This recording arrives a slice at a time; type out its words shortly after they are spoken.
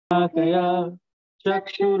Kaya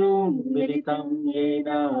Chakshurumilitam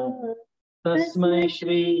Yena Tasmai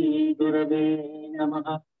Shri Gurave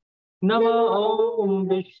Namaha. Nama Om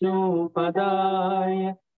Vishnu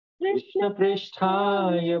Padaya Krishna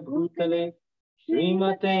Pristhaya Bhutale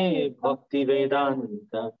Srimate Bhakti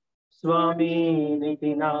Vedanta Swami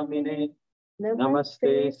Niti Namine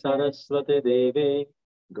Namaste Saraswate Deve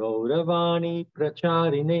Gauravani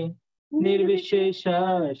Pracharine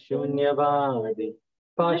Nirvishesha Shunyavadi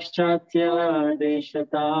Paschatya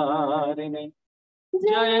Deshatarine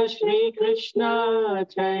Jaya Shri Krishna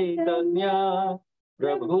Chaitanya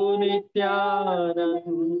Prabhu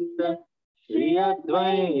Nityananda Shri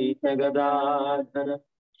Advaita Gadadhara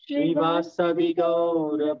Shri Vasavi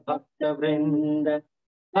Gaura Bhakta Vrinda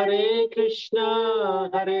Hare Krishna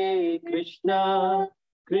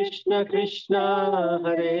Krishna Krishna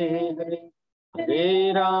Hare Hare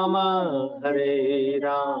Hare Rama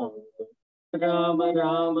Rama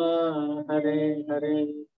Rama Hare Hare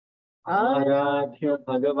Aradhya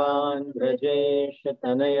Bhagavan Brajesh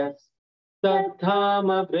Tanayas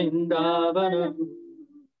Tadhama Vrindavanam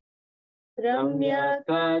Ramya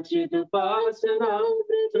Kachidupasana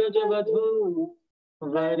Brajavadhu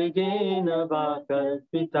Varigena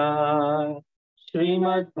Vakalpita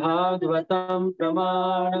Srimad Bhagavatam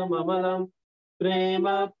Pramanam Amalam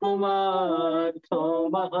Prema Kumar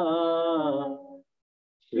Thomaha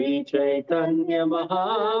Shri Chaitanya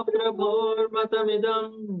Mahaprabhur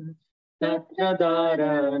Matamidam Tatra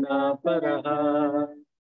Dharana Paraha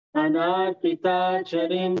Anarpita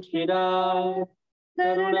Charin Shira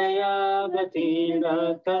Karunaya Vatira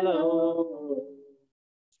Kalau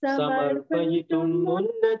Samarpayitum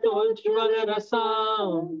Mundatol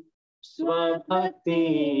Rasam Swabhakti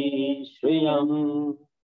Shriyam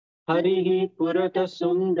Harihi Purata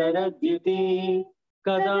Sundara Dyuti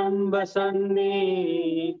Kadamba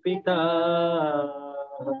Sannipita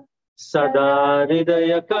Sada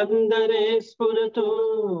Hridaya Kandare Spuratu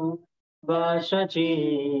Vashachi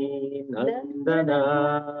Nandana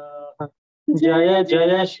Jaya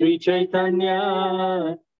Jaya Shri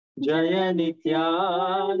Chaitanya Jaya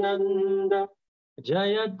Nityananda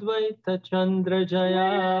Jaya Dvaita Chandra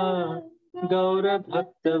Jaya Gaura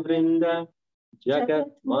Bhakta Vrinda Jagat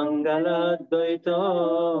Mangala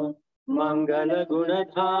Dvaita Mangala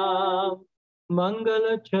Gunadham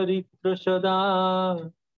Mangala Charitra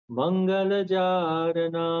Sada Mangala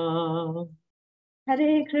Jarana.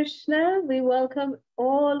 Hare Krishna, we welcome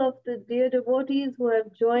all of the dear devotees who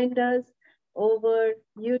have joined us over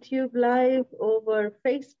YouTube Live, over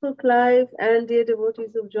Facebook Live, and dear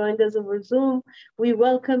devotees who've joined us over Zoom. We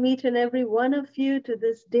welcome each and every one of you to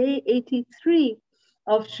this day 83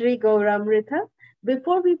 of Sri Gauramrita.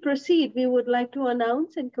 Before we proceed, we would like to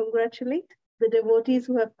announce and congratulate the devotees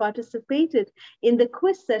who have participated in the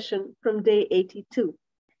quiz session from day 82.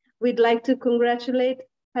 We'd like to congratulate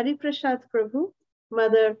Hari Prasad Prabhu,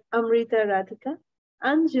 Mother Amrita Radhika,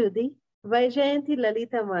 Anjudi, Vaijayanti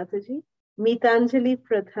Lalita Mataji, Mitanjali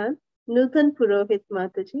Pradhan, Nutan Purohit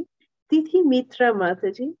Mataji, Tithi Mitra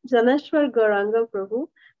Mataji, Janashwar Gauranga Prabhu,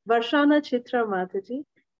 Varshana Chitra Mataji,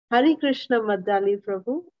 Hari Krishna Madali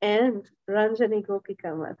Prabhu, and Ranjani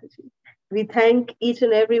Gopika Mataji. We thank each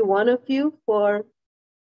and every one of you for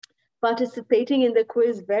participating in the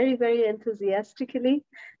quiz very, very enthusiastically.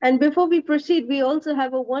 And before we proceed, we also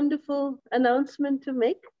have a wonderful announcement to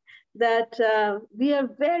make that we are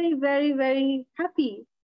very, very, very happy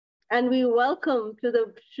and we welcome to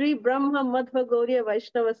the Sri Brahma Madhva Gauriya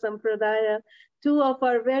Vaishnava Sampradaya two of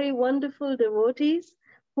our very wonderful devotees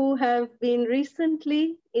who have been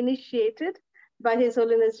recently initiated by His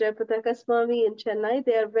Holiness Jayapataka Swami in Chennai.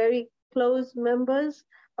 They are very close members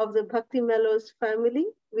of the Bhakti Mellows family.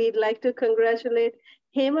 We'd like to congratulate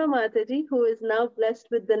Hema Mataji, who is now blessed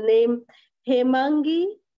with the name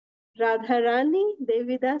Hemangi Radharani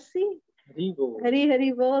Devidasi. Hari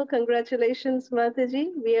Hari Bol. Congratulations,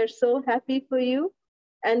 Mataji. We are so happy for you.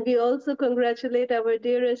 And we also congratulate our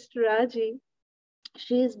dearest Raji.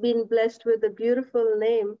 She's been blessed with a beautiful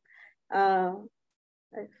name. I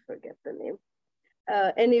forget the name.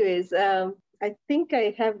 Anyways, I think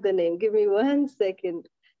I have the name. Give me 1 second.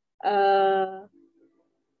 1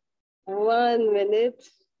 minute.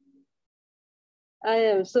 I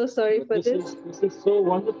am so sorry for this. This is so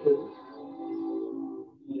wonderful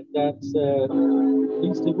that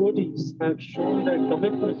these devotees have shown their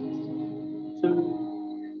commitment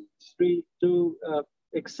to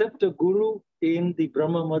accept a guru in the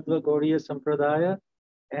Brahma Madhva Gauriya Sampradaya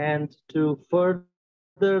and to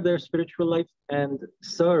further their spiritual life and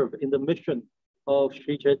serve in the mission of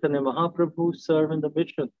Sri Chaitanya Mahaprabhu, serve in the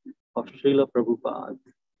mission of Srila Prabhupada.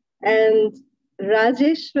 And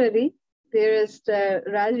Rajeshwari dearest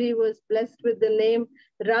Raji was blessed with the name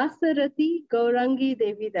Rasarati Gaurangi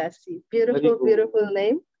Devi Dasi. Beautiful, beautiful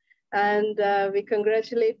name. And we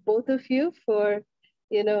congratulate both of you for,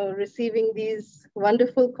 receiving these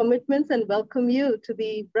wonderful commitments and welcome you to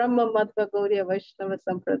the Brahma Madhva Gauriya Vaishnava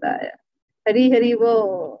Sampradaya. Hari Hari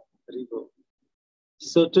Bo. Hari Bo.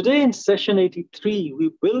 So today in session 83,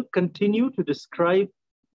 we will continue to describe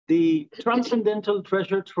the transcendental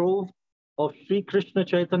treasure trove of Sri Krishna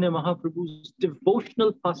Chaitanya Mahaprabhu's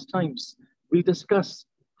devotional pastimes. We discuss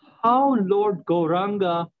how Lord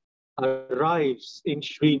Gauranga arrives in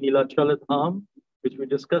Sri Nilachal Dham, which we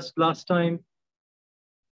discussed last time.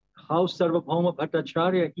 How Sarvabhouma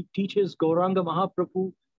Bhattacharya, he teaches Gauranga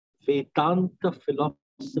Mahaprabhu Vedanta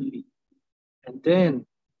philosophy. And then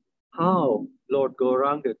how Lord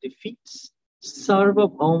Gauranga defeats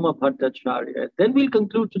Sarvabhouma Bhattacharya. Then we'll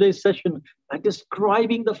conclude today's session by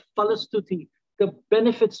describing the Phala Stuti, the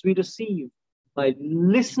benefits we receive by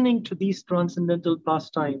listening to these transcendental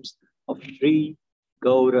pastimes of Sri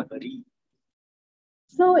Gaurahari.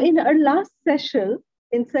 So in our last session,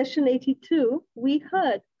 in session 82, we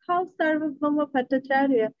heard how Sarvabhouma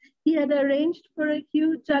Bhattacharya, he had arranged for a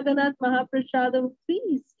huge Jagannath Mahaprasadam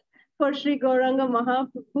feast for Sri Gauranga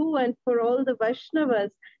Mahaprabhu and for all the Vaishnavas,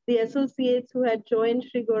 the associates who had joined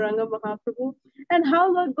Sri Gauranga Mahaprabhu, and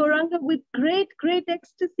how Lord Gauranga, with great, great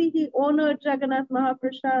ecstasy, he honored Jagannath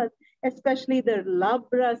Mahaprasad, especially the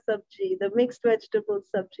labra sabji, the mixed vegetable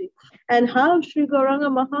sabji, and how Sri Gauranga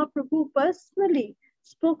Mahaprabhu personally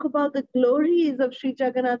spoke about the glories of Sri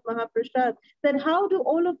Jagannath Mahaprasad. Then how do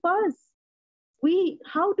all of us,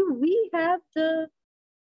 how do we have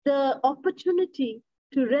the opportunity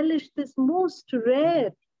to relish this most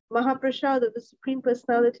rare Mahaprasad of the Supreme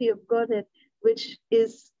Personality of Godhead, which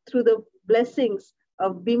is through the blessings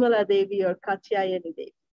of Bimala Devi or Katyayani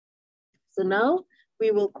Devi. So now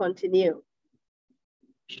we will continue.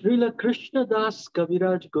 Srila Krishna Das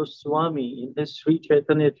Kaviraj Goswami in his Sri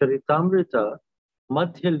Chaitanya Charitamrita,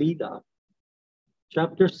 Madhya Leela,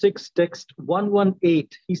 chapter 6, text 118,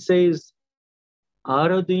 he says,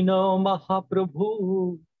 Aradino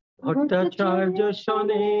Mahaprabhu Bhattacharya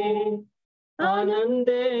Shane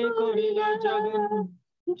Anande Korila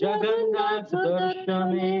Jagannath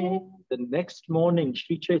Darshane. The next morning,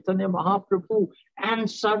 Sri Chaitanya Mahaprabhu and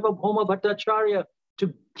Sarvabhouma Bhattacharya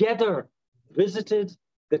together visited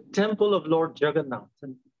the temple of Lord Jagannath.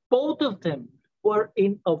 And both of them were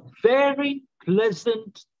in a very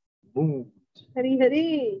pleasant mood. Hari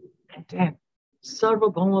Hari. And then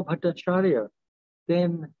Sarvabhouma Bhattacharya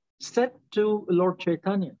then said to Lord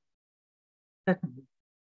Chaitanya,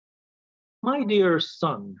 my dear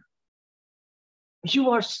son,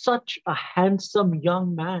 you are such a handsome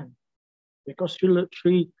young man. Because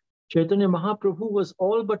Sri Chaitanya Mahaprabhu was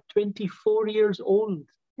all but 24 years old.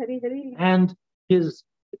 Hari Hari. And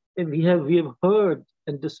we have heard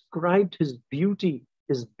and described his beauty,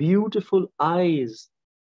 his beautiful eyes,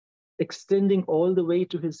 extending all the way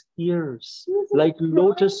to his ears, like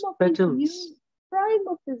lotus petals. Prime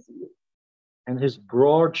of his youth. And his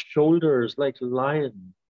broad shoulders like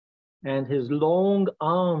lion, and his long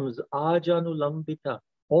arms, ajanulambita,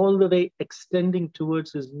 all the way extending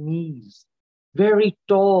towards his knees. Very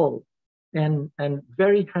tall and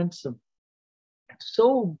very handsome.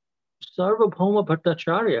 So Sarvabhouma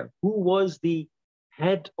Bhattacharya, who was the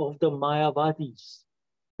head of the Mayavadis,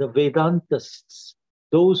 the Vedantists,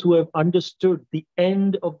 those who have understood the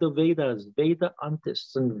end of the Vedas,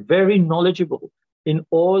 Vedantists, and very knowledgeable in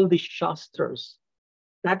all the Shastras.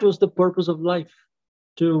 That was the purpose of life,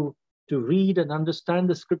 to read and understand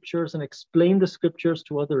the scriptures and explain the scriptures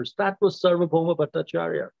to others. That was Sarvabhouma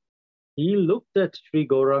Bhattacharya. He looked at Sri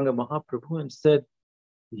Gauranga Mahaprabhu and said,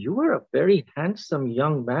 you are a very handsome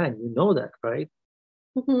young man. You know that, right?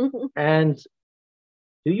 And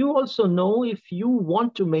do you also know, if you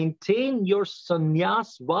want to maintain your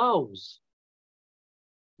sannyas vows,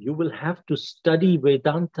 you will have to study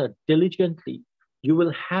Vedanta diligently. You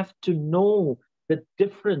will have to know the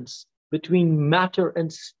difference between matter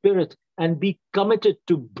and spirit and be committed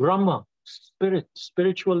to Brahma, spirit,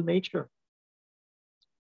 spiritual nature.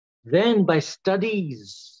 Then by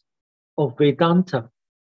studies of Vedanta,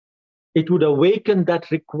 it would awaken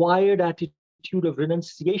that required attitude of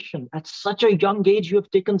renunciation. At such a young age, you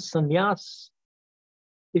have taken sannyas.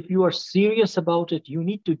 If you are serious about it, you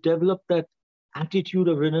need to develop that attitude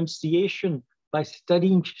of renunciation by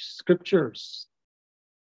studying scriptures.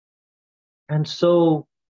 And so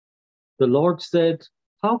the Lord said,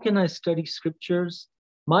 how can I study scriptures?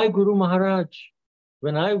 My Guru Maharaj,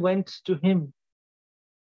 when I went to him,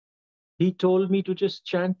 he told me to just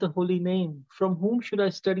chant the holy name. From whom should I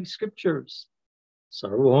study scriptures?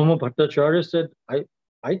 Sarvabhouma Bhattacharya said,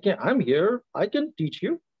 I'm here, I can teach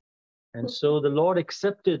you. And so the Lord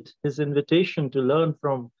accepted his invitation to learn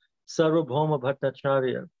from Sarvabhouma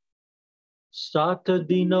Bhattacharya.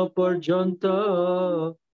 Satadina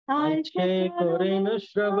parjanta ache kore na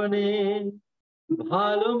shravane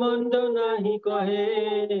bhalo mando nahi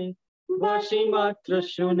kahe vashi matra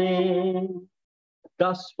shune.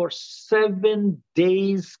 Thus for 7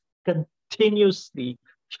 days continuously,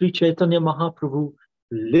 Sri Chaitanya Mahaprabhu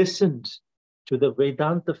listened to the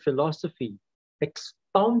Vedanta philosophy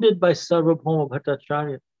expounded by Sarvabhouma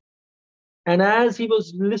Bhattacharya. And as he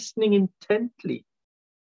was listening intently,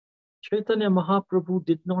 Chaitanya Mahaprabhu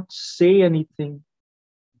did not say anything,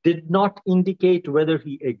 did not indicate whether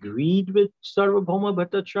he agreed with Sarvabhouma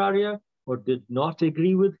Bhattacharya or did not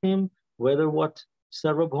agree with him, whether what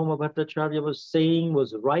Sarvabhouma Bhattacharya was saying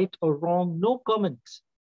was right or wrong. No comments.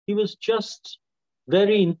 He was just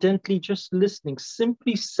very intently just listening,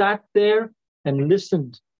 simply sat there and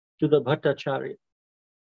listened to the Bhattacharya.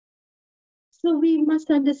 So we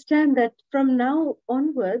must understand that from now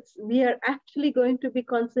onwards, we are actually going to be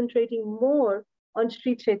concentrating more on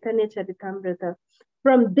Sri Chaitanya Charitamrita.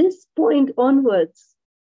 From this point onwards,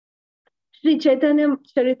 Sri Chaitanya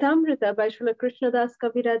Charitamrita by Srila Krishnadas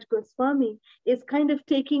Kaviraj Goswami is kind of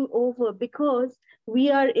taking over because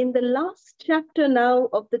we are in the last chapter now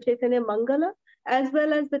of the Chaitanya Mangala as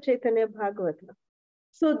well as the Chaitanya Bhagavata.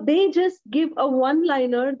 So they just give a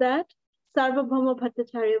one-liner that Sarvabhouma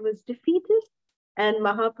Bhattacharya was defeated and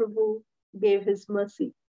Mahaprabhu gave his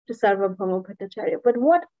mercy to Sarvabhouma Bhattacharya. But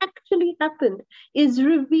what actually happened is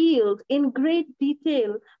revealed in great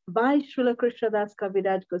detail by Srila Krishnadas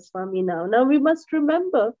Kaviraj Goswami now. Now we must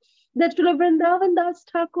remember that Srila Vrindavan Das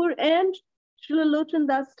Thakur and Srila Lochan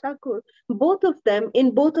Das Thakur, both of them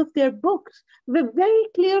in both of their books, were very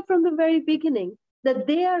clear from the very beginning that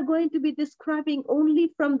they are going to be describing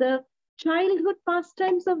only from the childhood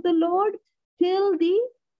pastimes of the Lord till the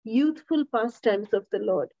youthful pastimes of the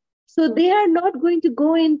Lord. So they are not going to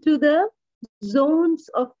go into the zones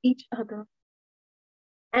of each other.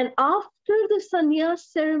 And after the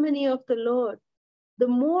sannyas ceremony of the Lord, the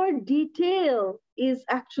more detail is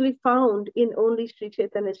actually found in only Sri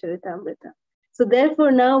Chaitanya Charitamrita. So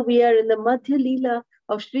therefore now we are in the Madhya Leela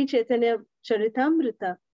of Sri Chaitanya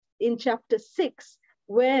Charitamrita in chapter 6,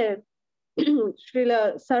 where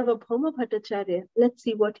Srila Sarvabhouma Bhattacharya, let's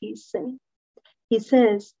see what he's saying. He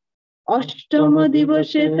says, Ashtama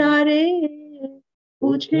divashe tare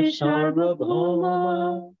puche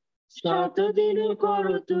Sarvabhouma Satadina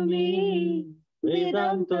karo tumi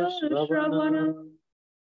Vedanta Shravana.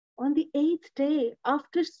 On the 8th day,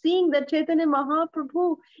 after seeing that Chaitanya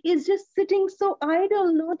Mahaprabhu is just sitting so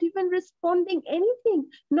idle, not even responding anything,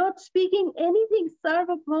 not speaking anything,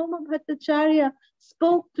 Sarvabhouma Bhattacharya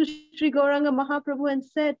spoke to Sri Gauranga Mahaprabhu and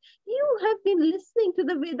said, you have been listening to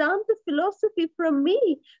the Vedanta philosophy from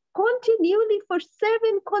me continually for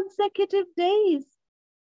 7 consecutive days.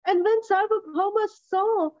 And when Sarvabhouma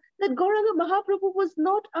saw that Gauranga Mahaprabhu was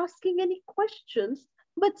not asking any questions,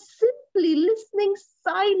 but simply listening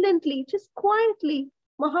silently, just quietly,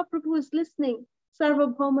 Mahaprabhu is listening.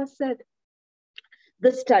 Sarvabhouma said,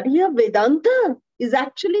 the study of Vedanta is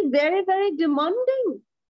actually very, very demanding.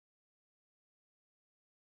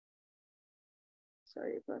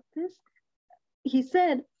 Sorry about this. He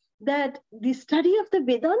said that the study of the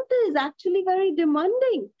Vedanta is actually very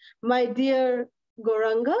demanding. My dear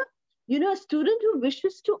Gauranga, a student who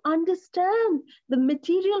wishes to understand the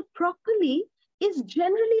material properly is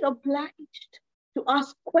generally obliged to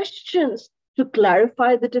ask questions to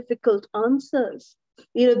clarify the difficult answers.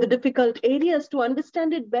 The difficult areas, to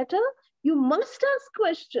understand it better, you must ask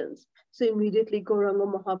questions. So immediately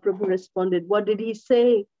Gauranga Mahaprabhu responded. What did he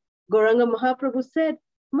say? Gauranga Mahaprabhu said,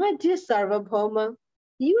 my dear Sarvabhouma,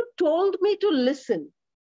 you told me to listen,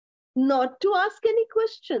 not to ask any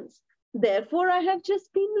questions. Therefore, I have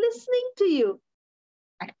just been listening to you.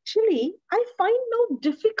 Actually, I find no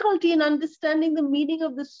difficulty in understanding the meaning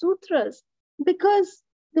of the sutras because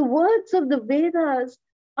the words of the Vedas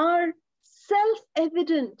are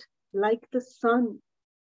self-evident like the sun.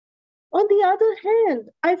 On the other hand,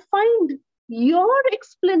 I find your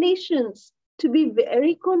explanations to be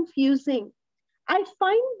very confusing. I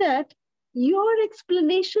find that your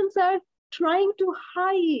explanations are trying to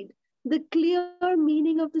hide the clear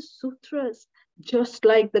meaning of the sutras, just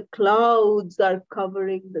like the clouds are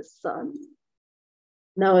covering the sun.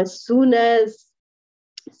 Now, as soon as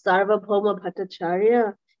Sarvabhouma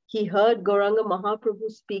Bhattacharya, he heard Gauranga Mahaprabhu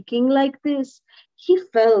speaking like this, he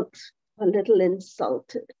felt a little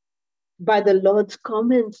insulted by the Lord's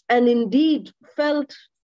comments and indeed felt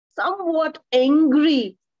somewhat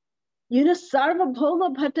angry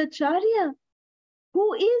Sarvabhouma Bhattacharya,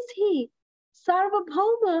 who is he?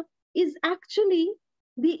 Sarvabhouma is actually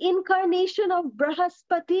the incarnation of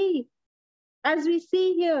Brahaspati. As we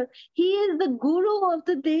see here, he is the guru of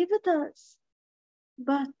the Devatas.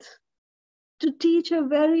 But to teach a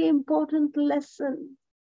very important lesson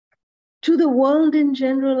to the world in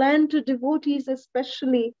general and to devotees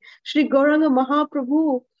especially, Sri Gauranga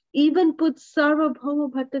Mahaprabhu even puts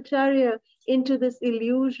Sarvabhouma Bhattacharya into this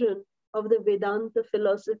illusion of the Vedanta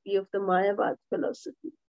philosophy, of the Mayavad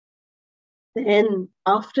philosophy. Then,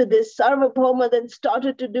 after this, Sarvabhouma then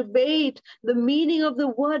started to debate the meaning of the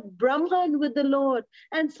word Brahman with the Lord.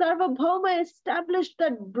 And Sarvabhouma established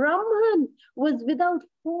that Brahman was without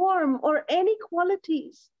form or any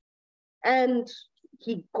qualities. And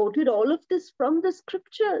he quoted all of this from the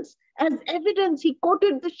scriptures. As evidence, he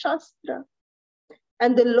quoted the Shastra.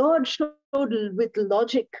 And the Lord showed with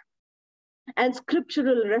logic and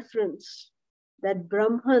scriptural reference that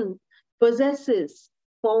Brahman possesses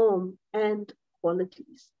form and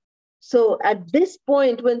qualities. So at this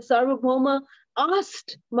point, when Sarvabhouma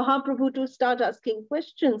asked Mahaprabhu to start asking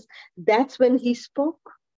questions, that's when he spoke.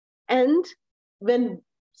 And when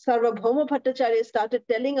Sarvabhouma Bhattacharya started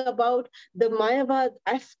telling about the Mayavad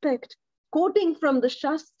aspect, quoting from the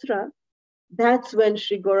Shastra, that's when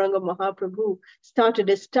Sri Gauranga Mahaprabhu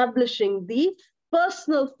started establishing the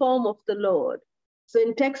personal form of the Lord. So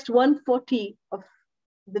in text 140 of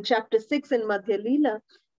the chapter 6 in Madhya Leela,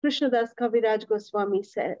 Krishnadas Kaviraj Goswami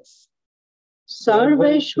says,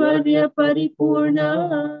 Sarvaishwarya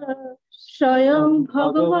Paripurna Shayam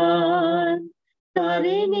Bhagavan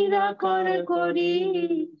Tare Nirakara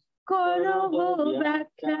Kori Koroho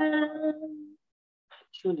Vyakya.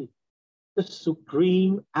 Actually, the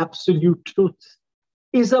supreme absolute truth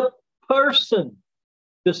is a person,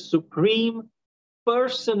 the supreme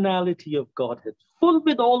personality of Godhead, full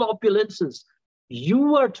with all opulences.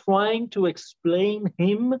 You are trying to explain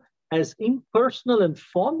him as impersonal and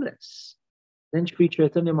formless. Then Sri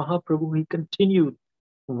Chaitanya Mahaprabhu, he continued,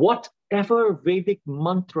 whatever Vedic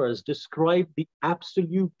mantras describe the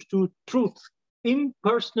absolute truth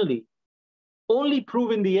impersonally, only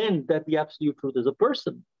prove in the end that the absolute truth is a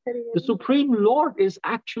person. The Supreme Lord is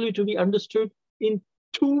actually to be understood in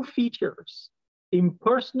two features,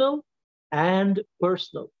 impersonal and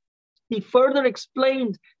personal. He further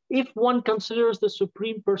explained, if one considers the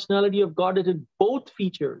Supreme Personality of Godhead in both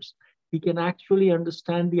features, he can actually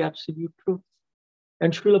understand the absolute truth.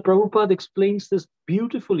 And Srila Prabhupada explains this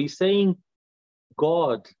beautifully, saying,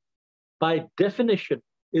 God, by definition,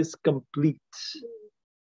 is complete.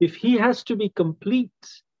 If he has to be complete,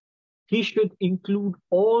 he should include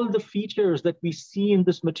all the features that we see in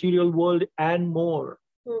this material world and more.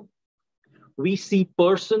 We see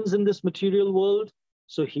persons in this material world,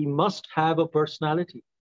 so he must have a personality.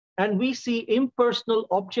 And we see impersonal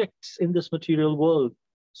objects in this material world,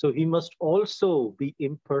 so he must also be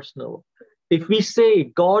impersonal. If we say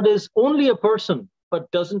God is only a person,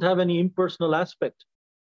 but doesn't have any impersonal aspect,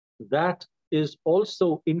 that is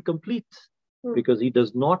also incomplete, because he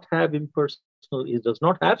does not have impersonal, he does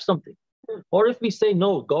not have something. Or if we say,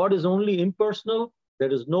 no, God is only impersonal,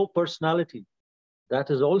 there is no personality,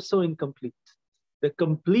 that is also incomplete. The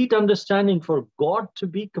complete understanding, for God to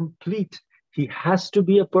be complete, he has to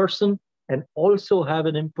be a person and also have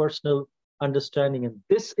an impersonal understanding. And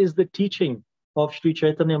this is the teaching of Sri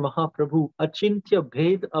Chaitanya Mahaprabhu, Achintya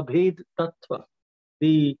Bhed Abhed Tattva,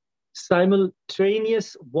 the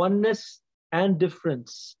simultaneous oneness and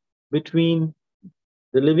difference between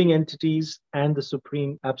the living entities and the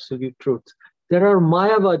supreme absolute truth. There are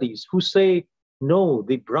Mayavadis who say, no,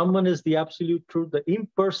 the Brahman is the absolute truth, the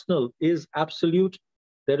impersonal is absolute,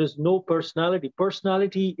 there is no personality.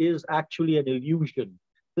 Personality is actually an illusion.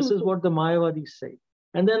 This is what the Mayavadis say.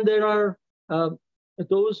 And then there are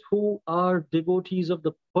those who are devotees of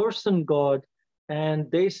the person God, and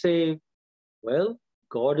they say, well,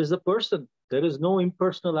 God is a person, there is no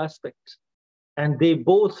impersonal aspect. And they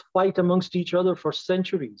both fight amongst each other for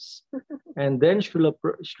centuries. And then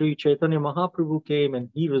Sri Chaitanya Mahaprabhu came and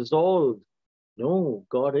he resolved, no,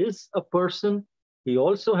 God is a person. He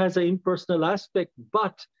also has an impersonal aspect,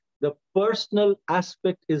 but the personal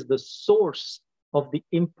aspect is the source of the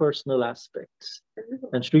impersonal aspects.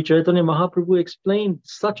 And Sri Chaitanya Mahaprabhu explained,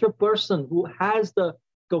 such a person who has the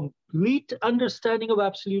complete understanding of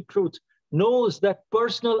absolute truth knows that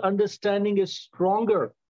personal understanding is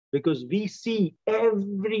stronger, because we see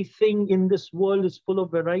everything in this world is full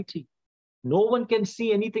of variety. No one can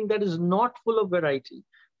see anything that is not full of variety.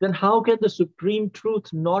 Then how can the supreme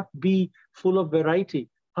truth not be full of variety?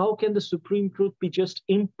 How can the supreme truth be just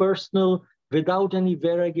impersonal without any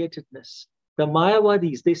variegatedness? The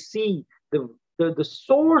Mayavadis, they see the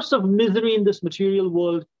source of misery in this material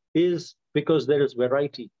world is because there is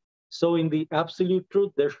variety. So in the absolute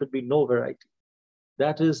truth, there should be no variety.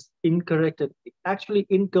 That is incorrect and actually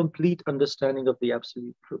incomplete understanding of the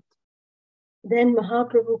absolute truth. Then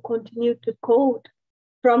Mahaprabhu continued to quote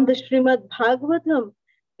from the Srimad Bhagavatam.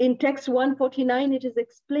 In text 149, it is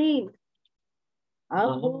explained.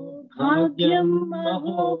 Aho bhagyam,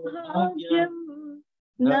 aho bhagyam,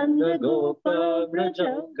 Nanda Gopa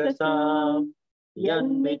Vrajokasam,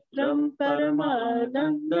 Yan Mitram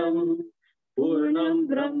Paramanandam, Purnam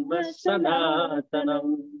Brahma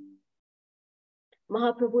Sanatanam.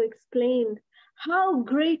 Mahaprabhu explained how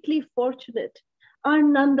greatly fortunate are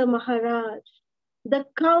Nanda Maharaj, the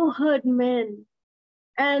cowherd men,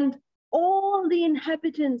 and all the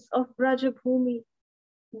inhabitants of Brajabhumi.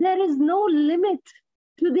 There is no limit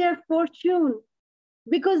to their fortune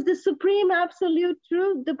because the supreme absolute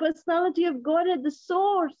truth, the personality of Godhead, the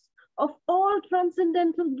source of all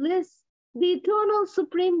transcendental bliss, the eternal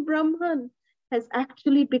supreme Brahman, has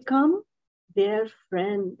actually become their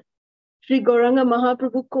friend. Sri Gauranga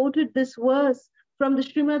Mahaprabhu quoted this verse from the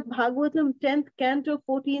Srimad Bhagavatam, 10th canto,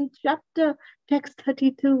 14th chapter, text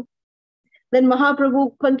 32. Then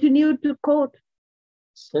Mahaprabhu continued to quote,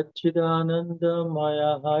 Satchidananda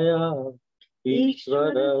Mayahaya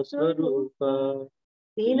Ishvara Swarupa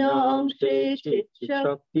Tina Amshe Chit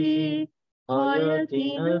Shakti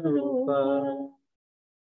Hayatina Rupa.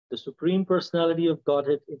 The Supreme Personality of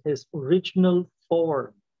Godhead in His original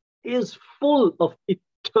form is full of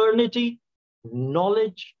eternity,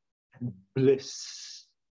 knowledge, and bliss.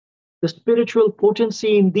 The spiritual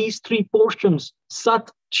potency in these three portions,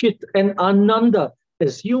 Sat, Chit, and Ananda,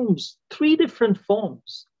 assumes three different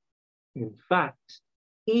forms. In fact,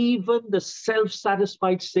 even the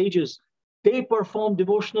self-satisfied sages, they perform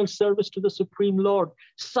devotional service to the Supreme Lord.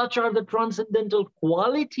 Such are the transcendental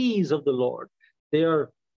qualities of the Lord. They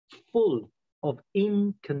are full of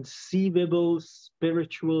inconceivable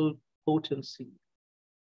spiritual potency.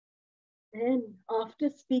 Then, after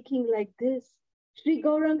speaking like this, Sri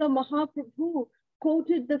Gauranga Mahaprabhu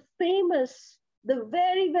quoted the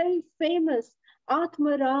very, very famous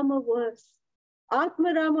Atmarama verse.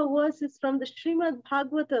 Atmarama verse is from the Srimad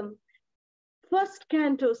Bhagavatam, 1st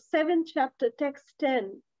canto, 7th chapter, text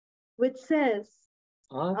 10, which says,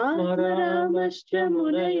 Atmaramascha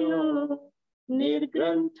munayo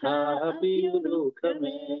nirgrantha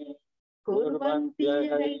apiyurukame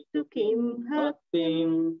kurvantya kim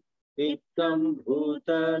bhaktim ittam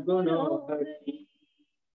bhuta gunohari.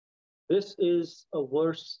 This is a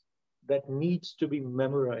verse that needs to be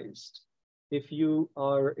memorized. If you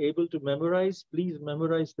are able to memorize, please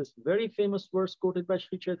memorize this very famous verse quoted by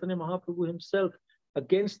Sri Chaitanya Mahaprabhu himself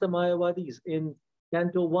against the Mayavadis in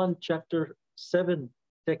Canto 1, Chapter 7,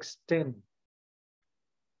 Text 10.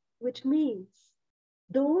 Which means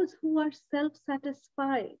those who are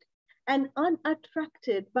self-satisfied and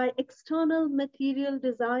unattracted by external material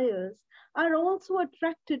desires are also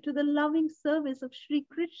attracted to the loving service of Sri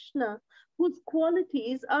Krishna, whose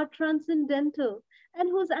qualities are transcendental and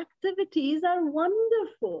whose activities are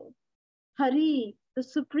wonderful. Hari, the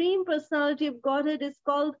Supreme Personality of Godhead, is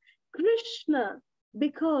called Krishna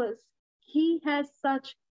because he has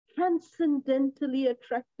such transcendentally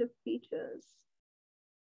attractive features.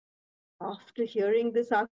 After hearing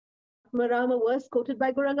this Atmarama verse quoted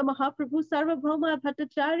by Gauranga Mahaprabhu, Sarvabhouma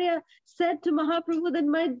Bhattacharya said to Mahaprabhu that,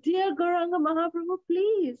 my dear Gauranga Mahaprabhu,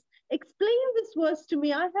 please explain this verse to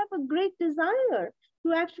me. I have a great desire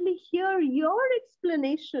to actually hear your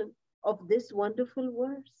explanation of this wonderful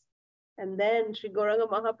verse. And then Sri Gauranga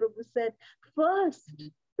Mahaprabhu said,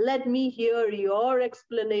 first, let me hear your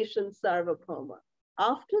explanation, Sarvabhouma.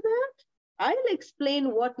 After that, I'll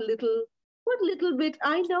explain what little bit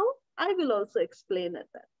I know. I will also explain at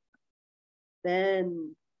that.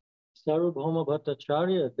 Then Sarvabhouma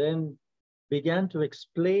Bhattacharya then began to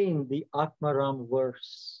explain the Atmaram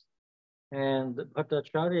verse. And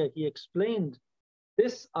Bhattacharya, he explained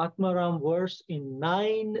this Atmaram verse in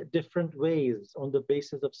 9 different ways on the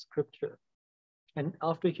basis of scripture. And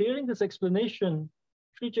after hearing this explanation,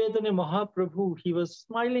 Sri Chaitanya Mahaprabhu, he was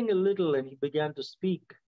smiling a little and he began to speak.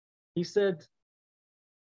 He said,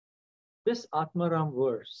 this Atmaram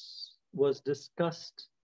verse was discussed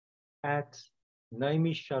at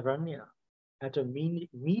Naimisharanya, at a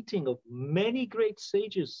meeting of many great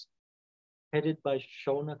sages headed by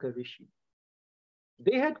Shaunaka Rishi.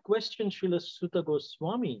 They had questioned Srila Sutta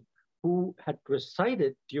Goswami, who had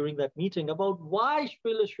presided during that meeting, about why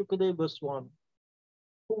Srila Shukadeva Goswami,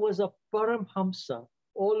 who was a Paramhamsa,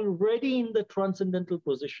 already in the transcendental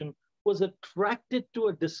position, was attracted to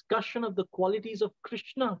a discussion of the qualities of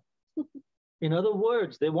Krishna. In other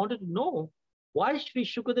words, they wanted to know why Sri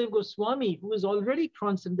Shukadev Goswami, who is already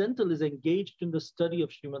transcendental, is engaged in the study of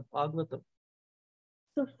Srimad Bhagavatam.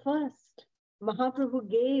 So first, Mahaprabhu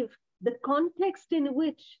gave the context in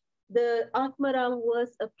which the Atmaram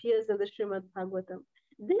verse appears in the Srimad Bhagavatam.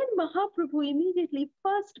 Then Mahaprabhu immediately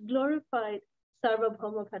first glorified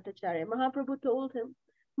Sarvabhouma Bhattacharya. Mahaprabhu told him,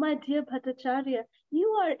 my dear Bhattacharya, you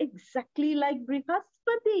are exactly like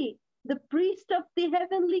Brihaspati, the priest of the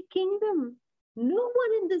heavenly kingdom. No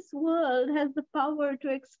one in this world has the power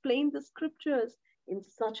to explain the scriptures in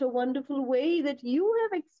such a wonderful way that you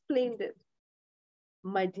have explained it.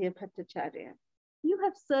 My dear Bhattacharya, you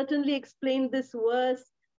have certainly explained this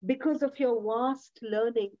verse because of your vast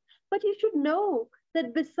learning, but you should know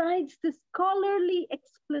that besides this scholarly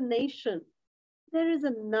explanation, there is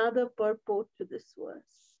another purport to this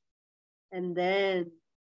verse. And then,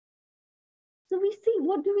 so we see,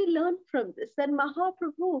 what do we learn from this? That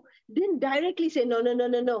Mahaprabhu didn't directly say, no, no, no,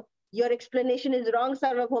 no, no. Your explanation is wrong,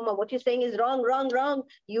 Sarvabhouma. What you're saying is wrong, wrong, wrong.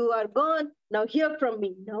 You are gone. Now hear from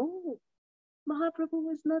me. No, Mahaprabhu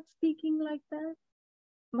was not speaking like that.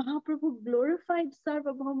 Mahaprabhu glorified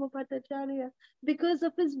Sarvabhouma Bhattacharya because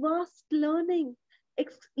of his vast learning,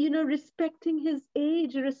 respecting his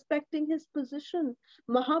age, respecting his position.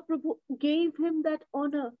 Mahaprabhu gave him that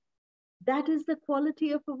honor. That is the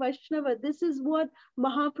quality of a Vaishnava. This is what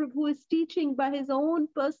Mahaprabhu is teaching by his own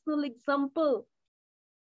personal example.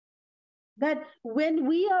 That when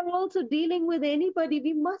we are also dealing with anybody,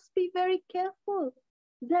 we must be very careful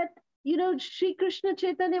that, Sri Krishna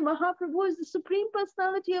Chaitanya Mahaprabhu is the Supreme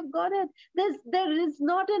Personality of Godhead. There is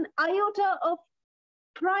not an iota of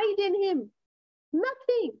pride in him.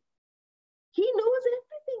 Nothing. He knows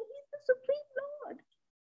everything. He's the Supreme Lord.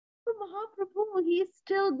 For Mahaprabhu, he is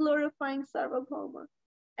still glorifying Sarvabhouma.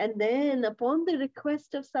 And then upon the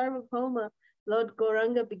request of Sarvabhouma, Lord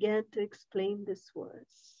Gauranga began to explain this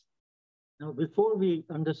verse. Now, before we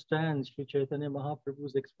understand Sri Chaitanya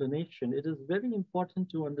Mahaprabhu's explanation, it is very important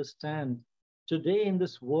to understand today in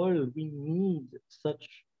this world, we need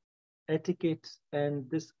such etiquette and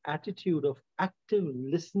this attitude of active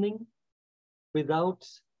listening without,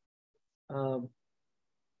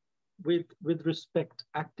 with respect.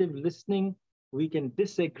 Active listening, we can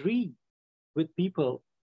disagree with people,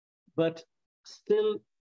 but still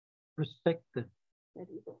respect them.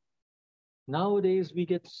 Nowadays, we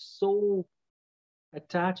get so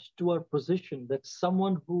attached to our position that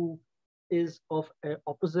someone who is of an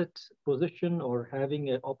opposite position or having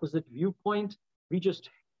an opposite viewpoint, we just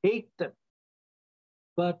hate them.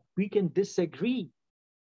 But we can disagree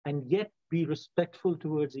and yet be respectful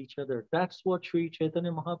towards each other. That's what Sri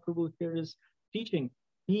Chaitanya Mahaprabhu here is teaching.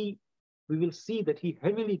 We will see that he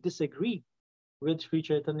heavily disagreed with Sri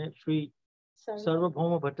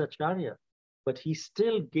Sarvabhouma Bhattacharya, but he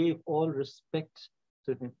still gave all respect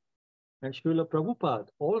to him. And Srila Prabhupada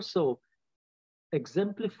also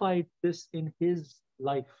exemplified this in his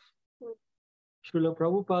life. Srila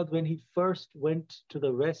Prabhupada, when he first went to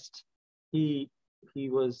the West, he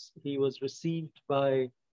was received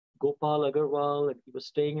by Gopal Agarwal, and he was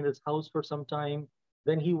staying in his house for some time.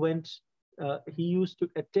 Then he used to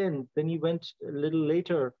attend. Then he went a little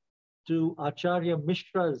later to Acharya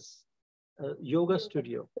Mishra's yoga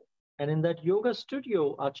studio. And in that yoga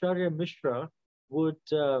studio, Acharya Mishra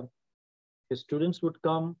his students would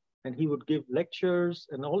come and he would give lectures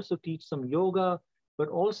and also teach some yoga, but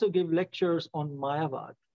also give lectures on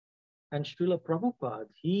Mayavad. And Srila Prabhupada,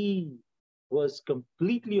 he was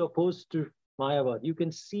completely opposed to Mayavad. You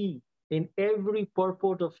can see in every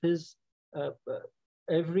purport of his,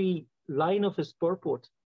 every line of his purport,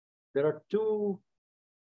 there are two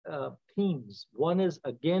themes. One is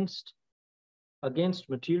against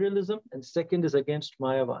materialism, and second is against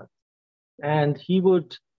Mayavad. And he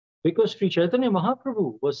would, because Sri Chaitanya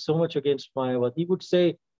Mahaprabhu was so much against Mayavad, he would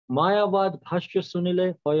say, Mayavad bhashya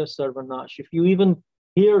sunile hoya sarvanash. If you even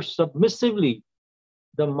hear submissively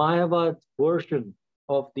the Mayavad version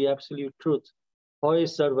of the absolute truth, hoya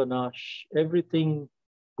sarvanash, everything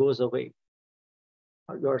goes away.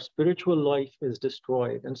 Your spiritual life is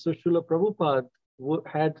destroyed. And so Srila Prabhupada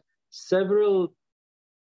had several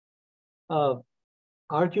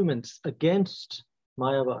arguments against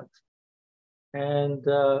Mayavad. And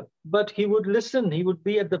but he would listen. He would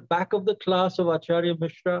be at the back of the class of Acharya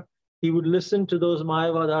Mishra. He would listen to those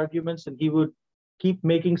Mayavad arguments, and he would keep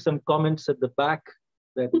making some comments at the back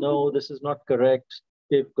that no, this is not correct.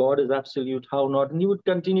 If God is absolute, how not? And he would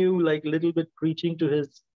continue like a little bit preaching to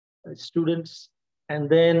his students. And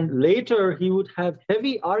then later he would have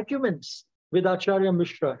heavy arguments with Acharya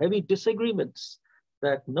Mishra, heavy disagreements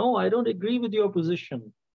that no, I don't agree with your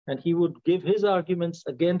position. and he would give his arguments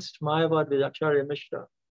against Mayavad with Acharya Mishra.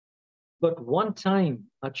 But one time,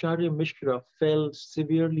 Acharya Mishra fell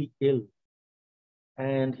severely ill,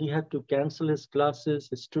 and he had to cancel his classes.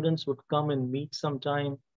 His students would come and meet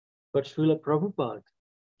sometime. But Srila Prabhupada,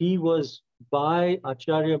 he was by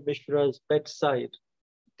Acharya Mishra's bedside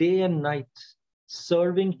day and night,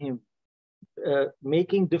 serving him,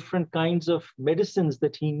 making different kinds of medicines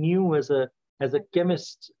that he knew as a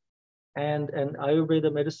chemist, and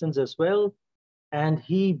Ayurveda medicines as well. And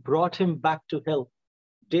he brought him back to health.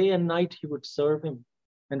 Day and night he would serve him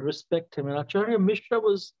and respect him. And Acharya Mishra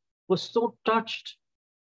was so touched.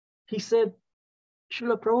 He said,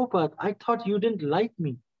 Srila Prabhupada, I thought you didn't like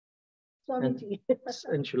me. And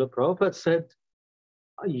Srila Prabhupada said,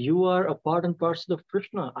 you are a part and parcel of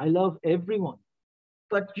Krishna. I love everyone.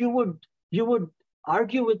 But you would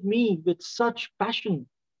argue with me with such passion.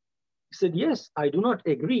 He said, yes, I do not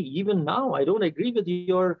agree. Even now, I don't agree with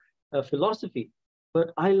your philosophy,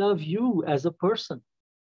 but I love you as a person.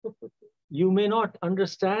 You may not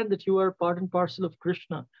understand that you are part and parcel of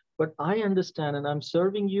Krishna, but I understand, and I'm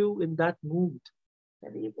serving you in that mood.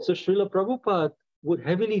 So Srila Prabhupada would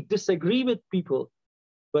heavily disagree with people,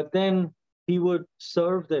 but then he would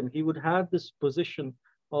serve them. He would have this position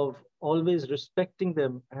of always respecting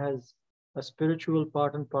them as a spiritual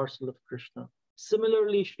part and parcel of Krishna.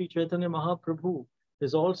 Similarly, Sri Chaitanya Mahaprabhu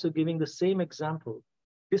is also giving the same example,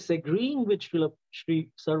 disagreeing with Sri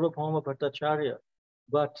Sarvabhouma Bhattacharya,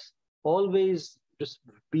 but always just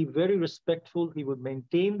be very respectful. He would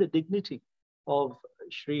maintain the dignity of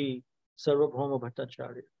Sri Sarvabhouma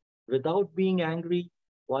Bhattacharya. Without being angry,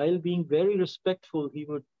 while being very respectful, he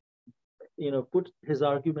would put his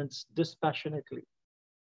arguments dispassionately.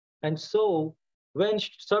 And so when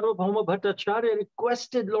Sarvabhouma Bhattacharya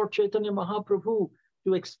requested Lord Chaitanya Mahaprabhu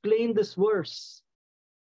to explain this verse,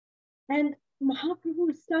 and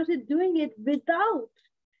Mahaprabhu started doing it without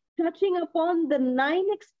touching upon the 9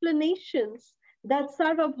 explanations that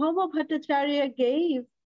Sarvabhouma Bhattacharya gave,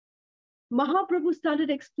 Mahaprabhu started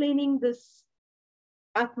explaining this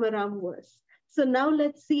Atmaram verse. So now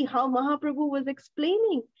let's see how Mahaprabhu was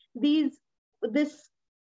explaining this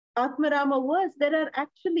Atmarama verse. There are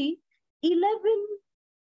actually 11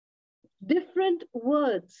 different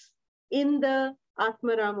words in the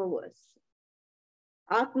Atmarama verse.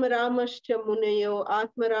 Atmaramascha munayo,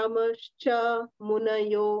 Atmaramascha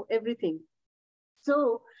munayo, everything.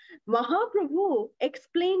 So Mahaprabhu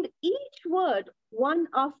explained each word one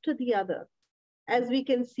after the other, as we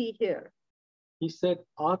can see here. He said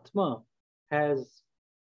Atma has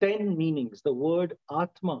 10 meanings. The word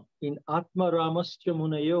Atma in Atmaramascha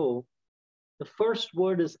munayo, the first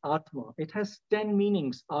word is Atma. It has 10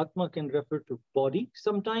 meanings. Atma can refer to body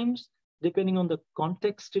sometimes, depending on the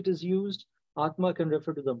context it is used. Atma can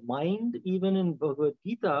refer to the mind, even in Bhagavad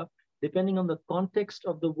Gita, depending on the context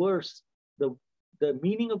of the verse, the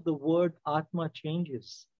meaning of the word Atma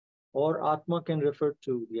changes. Or Atma can refer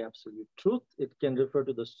to the absolute truth. It can refer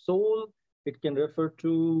to the soul. It can refer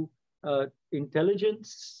to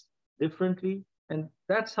intelligence differently. And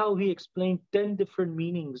that's how he explained 10 different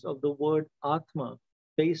meanings of the word Atma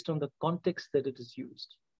based on the context that it is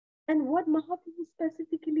used. And what Mahaprabhu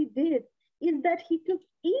specifically did is that he took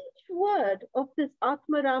each word of this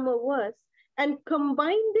Atmarama verse and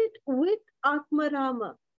combined it with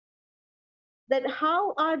Atmarama. That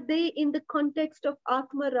how are they in the context of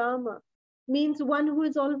Atmarama? Means one who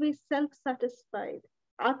is always self-satisfied.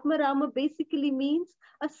 Atmarama basically means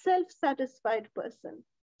a self-satisfied person.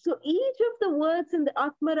 So each of the words in the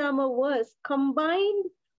Atmarama verse combined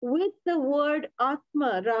with the word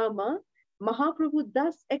Atmarama, Mahaprabhu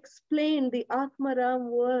thus explained the Atmaram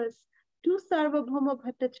verse to Sarvabhouma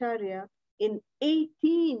Bhattacharya in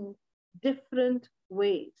 18 different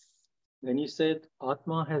ways. When you said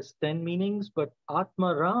Atma has 10 meanings, but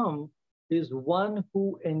Atmaram is one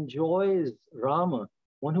who enjoys Rama,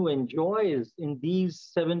 one who enjoys in these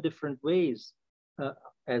 7 different ways,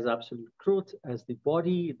 as absolute truth, as the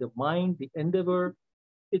body, the mind, the endeavor.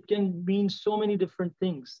 It can mean so many different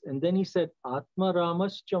things. And then he said,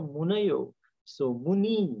 Atmaramascha munayo. So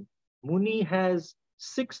Muni has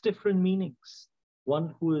 6 different meanings.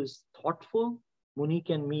 One who is thoughtful. Muni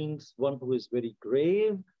can mean one who is very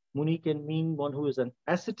grave. Muni can mean one who is an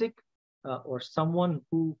ascetic or someone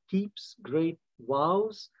who keeps great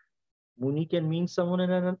vows. Muni can mean someone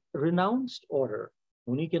in a renounced order.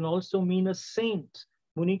 Muni can also mean a saint.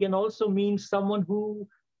 Muni can also mean someone who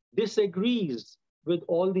disagrees with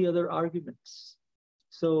all the other arguments.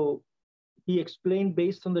 So he explained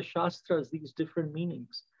based on the Shastras these different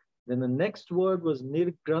meanings. Then the next word was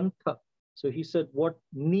Nirgrantha. So he said what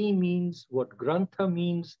Ni means, what Grantha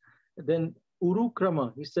means. Then Uru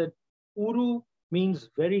Krama. He said, Uru means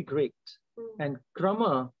very great. And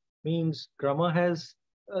Krama means, Krama has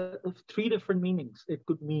three different meanings. It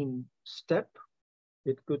could mean step,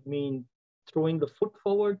 it could mean throwing the foot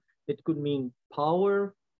forward, it could mean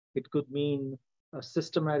power, it could mean a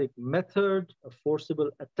systematic method, a forcible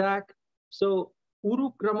attack. So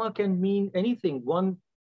Uru Krama can mean anything. One,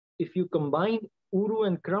 if you combine Uru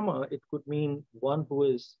and Krama, it could mean one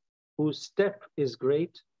whose step is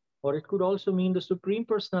great, or it could also mean the Supreme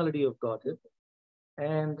Personality of Godhead.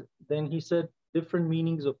 And then he said different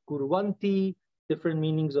meanings of Kurvanti, different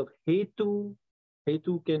meanings of Hetu.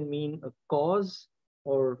 Hetu can mean a cause,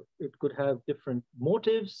 or it could have different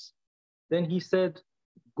motives. Then he said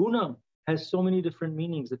Guna has so many different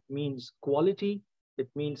meanings. It means quality, it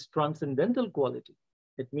means transcendental quality,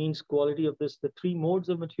 it means quality of the three modes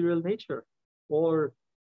of material nature. Or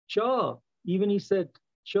Cha, even he said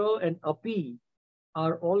Cha and Api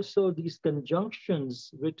are also these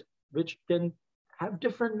conjunctions which can have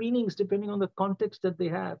different meanings depending on the context that they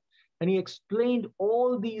have. And he explained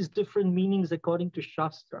all these different meanings according to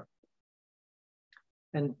Shastra.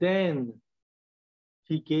 And then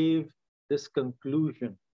he gave this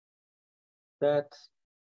conclusion that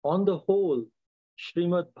on the whole,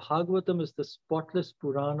 Srimad Bhagavatam is the spotless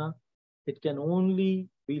Purana. It can only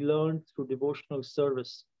be learned through devotional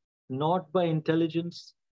service, not by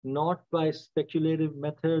intelligence, not by speculative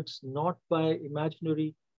methods, not by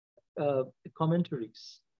imaginary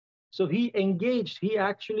commentaries. So he engaged, he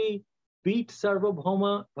actually beat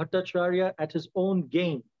Sarvabhouma Bhattacharya at his own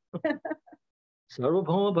game.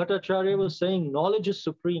 Sarvabhouma Bhattacharya was saying knowledge is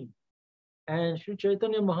supreme. And Sri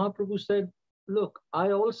Chaitanya Mahaprabhu said, look,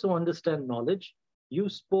 I also understand knowledge. You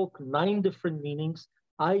spoke 9 different meanings.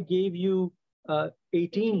 I gave you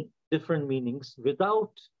 18 different meanings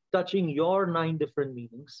without touching your 9 different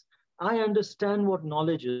meanings. I understand what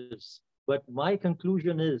knowledge is, but my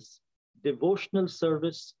conclusion is devotional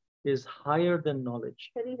service is higher than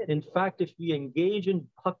knowledge. In fact, if we engage in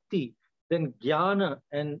bhakti, then jnana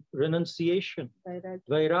and renunciation,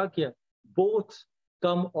 vairagya, both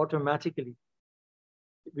come automatically.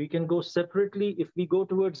 We can go separately. If we go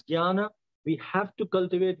towards jnana, we have to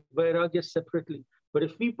cultivate vairagya separately. But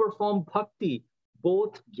if we perform bhakti,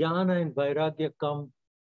 both jnana and vairagya come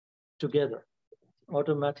together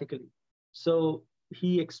automatically. So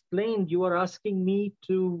he explained, you are asking me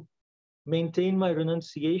to maintain my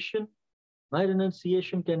renunciation. My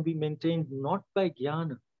renunciation can be maintained not by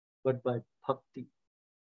jnana, but by bhakti.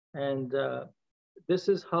 And this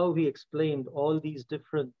is how he explained all these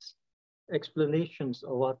different explanations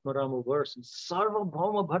of Atmarama verse. And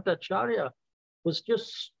Sarvabhouma Bhattacharya was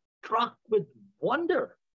just struck with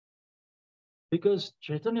wonder, because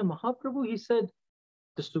Chaitanya Mahaprabhu, he said,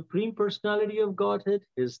 the Supreme Personality of Godhead,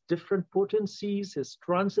 his different potencies, his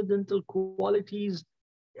transcendental qualities,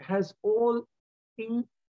 has all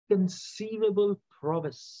inconceivable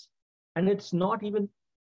prowess. And it's not even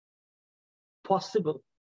possible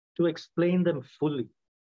to explain them fully.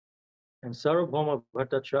 And Sarvabhouma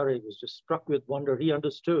Bhattacharya was just struck with wonder. He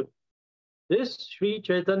understood this Sri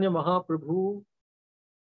Chaitanya Mahaprabhu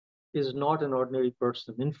is not an ordinary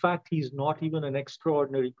person. In fact, he's not even an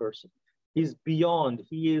extraordinary person. He's beyond.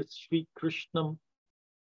 He is Sri Krishna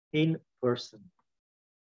in person.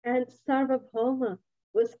 And Sarvabhouma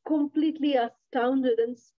was completely astounded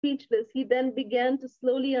and speechless. He then began to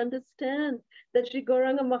slowly understand that Sri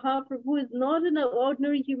Gauranga Mahaprabhu is not an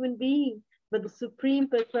ordinary human being, but the Supreme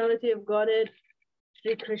Personality of Godhead,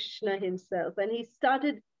 Sri Krishna himself. And he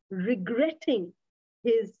started regretting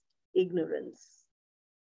his ignorance.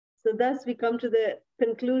 So thus we come to the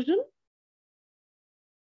conclusion.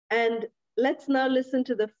 And let's now listen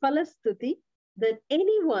to the Phala Stuti, that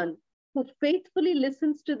anyone who faithfully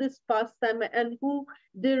listens to this pastime and who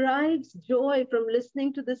derives joy from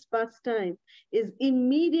listening to this pastime is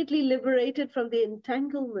immediately liberated from the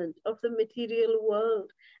entanglement of the material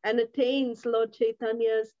world and attains Lord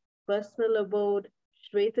Chaitanya's personal abode,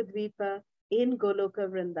 Shvetadvipa, in Goloka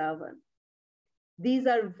Vrindavan. These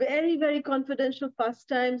are very, very confidential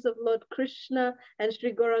pastimes of Lord Krishna and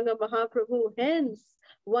Sri Gauranga Mahaprabhu. Hence,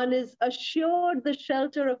 one is assured the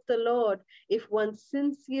shelter of the Lord if one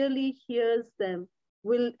sincerely hears them,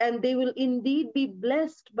 and they will indeed be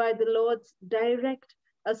blessed by the Lord's direct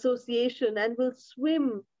association and will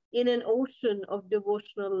swim in an ocean of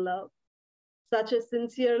devotional love. Such a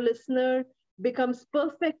sincere listener becomes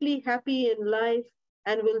perfectly happy in life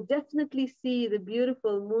and will definitely see the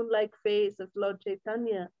beautiful moon-like face of Lord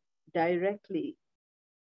Chaitanya directly.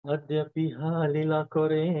 Adyapi halila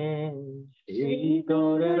koren Shri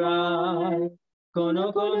Gaurai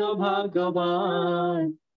Kono Kono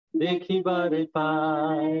Bhagavan Dekhi bare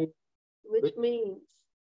pai. Which means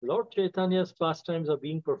Lord Chaitanya's pastimes are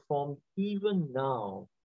being performed even now.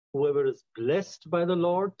 Whoever is blessed by the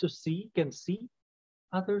Lord to see can see,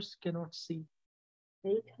 others cannot see.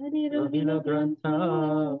 Rahila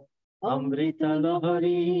Grantha, Amrita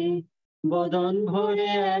Lohari, Bodan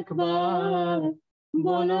Bhore Ekbar,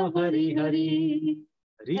 Bolo Hari Hari.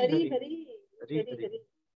 Hari Hari. Hari Hari.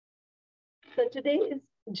 So today's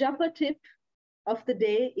japa tip of the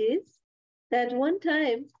day is that one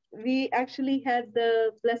time we actually had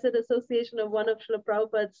the blessed association of one of Srila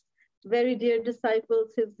Prabhupada's very dear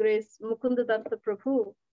disciples, His Grace Mukunda Datta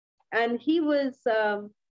Prabhu, and he was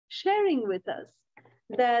sharing with us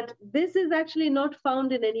that this is actually not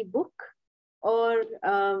found in any book or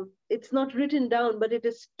it's not written down, but it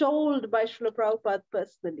is told by Srila Prabhupada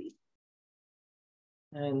personally.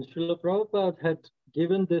 And Srila Prabhupada had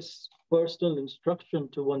given this personal instruction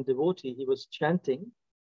to one devotee. He was chanting,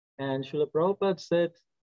 and Srila Prabhupada said,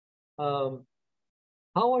 how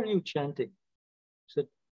are you chanting? He said,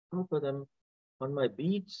 Prabhupada, I'm on my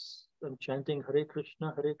beats, I'm chanting Hare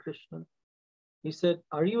Krishna, Hare Krishna. He said,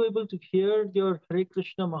 are you able to hear your Hare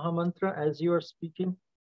Krishna Mahamantra as you are speaking?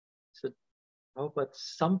 He said, Prabhupada,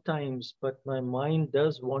 sometimes, but my mind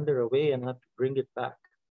does wander away and I have to bring it back.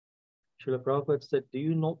 Srila Prabhupada said, do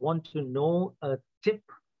you not want to know a tip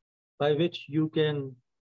by which you can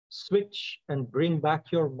switch and bring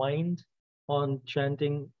back your mind on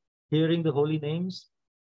chanting, hearing the holy names?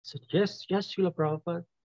 He said, yes, yes, Srila Prabhupada.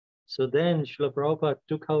 So then Srila Prabhupada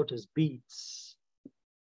took out his beads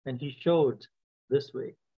and he showed this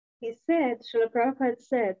way. He said, Srila Prabhupada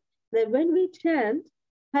said, that when we chant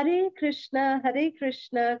Hare Krishna,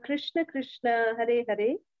 Krishna Krishna, Hare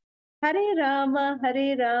Hare, Hare Rama,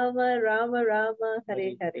 Rama Rama,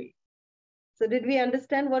 Hare Hare. So did we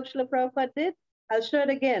understand what Srila Prabhupada did? I'll show it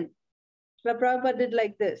again. Srila Prabhupada did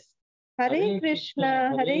like this. Hare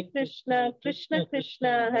Krishna, Krishna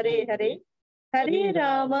Krishna, Hare Hare, Hare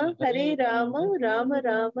Rama, Rama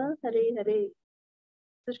Rama, Hare Hare.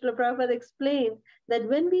 So Srila Prabhupada explained that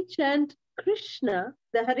when we chant Krishna,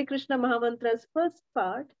 the Hare Krishna Mahamantra's first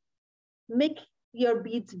part, make your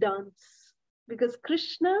beads dance. Because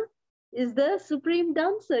Krishna is the supreme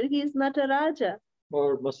dancer. He is Nataraja.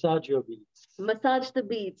 Or massage your beads. Massage the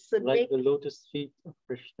beads. So like the lotus feet of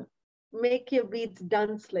Krishna. Make your beads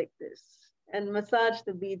dance like this and massage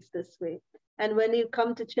the beads this way. And when you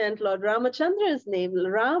come to chant Lord Ramachandra's name,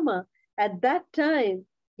 Rama, at that time,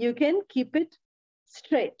 you can keep it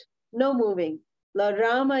straight, no moving. Lord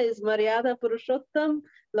Rama is Maryada Purushottam.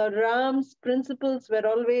 Lord Ram's principles were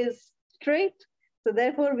always straight. So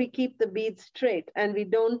therefore, we keep the beads straight and we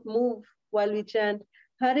don't move while we chant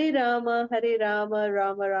Hare Rama,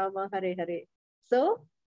 Rama Rama, Hare Hare. So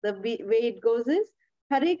the way it goes is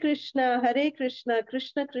Hare Krishna,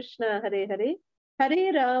 Krishna Krishna, Hare Hare,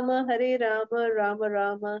 Hare Rama, Rama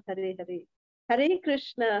Rama, Hare Hare. Hare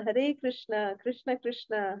Krishna, Krishna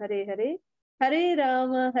Krishna, Hare Hare, Hare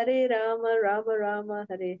Rama, Rama Rama,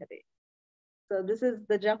 Hare Hare. So this is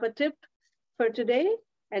the japa tip for today.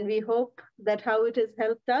 And we hope that how it has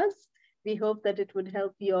helped us, we hope that it would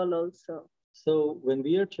help you all also. So when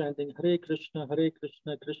we are chanting Hare Krishna,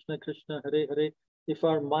 Krishna Krishna, Hare Hare, if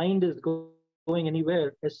our mind is going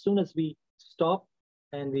anywhere, as soon as we stop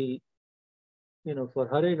and we, for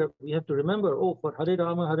Hare, we have to remember, for Hare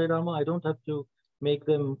Rama, I don't have to make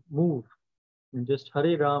them move. And just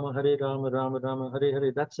Hare Rama, Rama Rama, Hare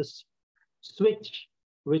Hare. That's a switch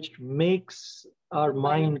which makes our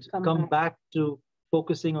mind come back to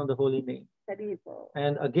focusing on the holy name.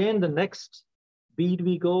 And again, the next bead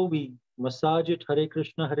we go, we massage it, Hare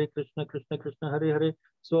Krishna, Krishna Krishna, Hare Hare.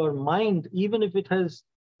 So our mind, even if it has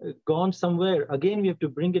gone somewhere, again, we have to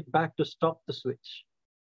bring it back to stop the switch.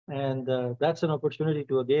 And that's an opportunity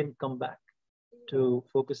to again come back to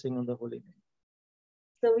focusing on the holy name.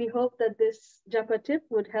 So we hope that this japa tip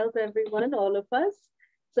would help everyone, all of us.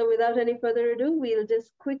 So without any further ado, we'll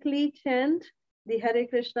just quickly chant the Hare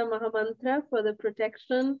Krishna Mahamantra for the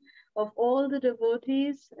protection of all the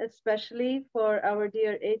devotees, especially for our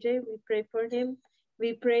dear AJ. We pray for him.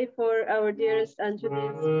 We pray for our dearest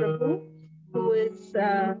Anjali's Prabhu, who is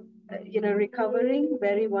recovering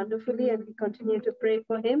very wonderfully, and we continue to pray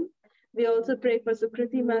for him. We also pray for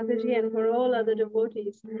Sukriti Mataji and for all other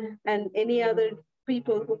devotees and any other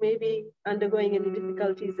people who may be undergoing any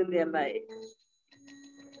difficulties in their life.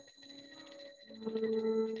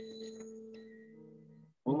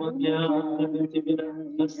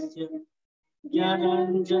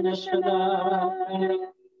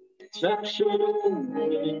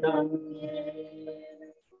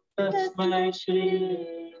 Tasmai Shri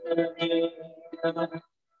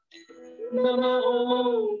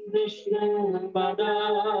Namo Vishnu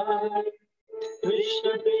Padaya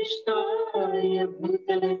Krishna Krishna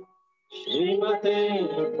Bhutale Srimate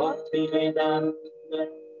Bhakti Vedanta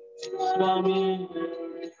Swami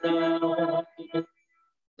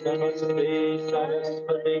Namaste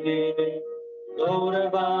Saraswati Deve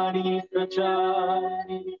Gauravani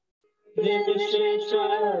Prachari Nirvishesha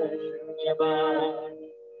Yavani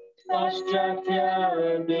Paschatya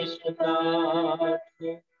Nishnatarthi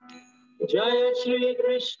Jaya Shri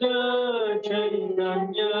Krishna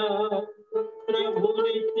Chaitanya Prabhu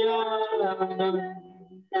Nityananda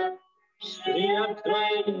Shri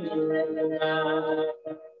Advaita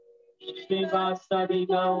Shri Vasadi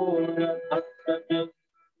Gaura Bhattacharya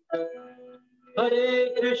Hare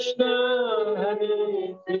Krishna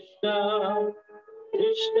Krishna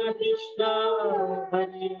Krishna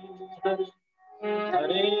Hare Hare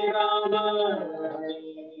Hare Rama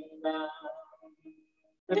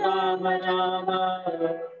Rama Rama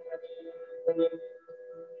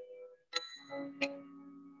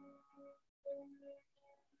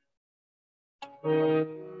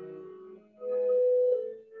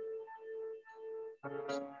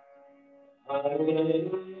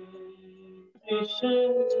Hare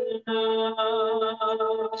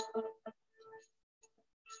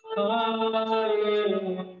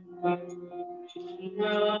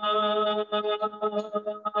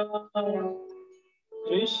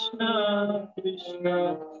Krishna Krishna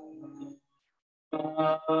Krishna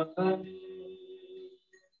Hare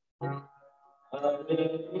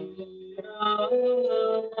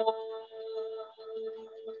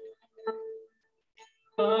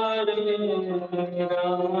Hare Rama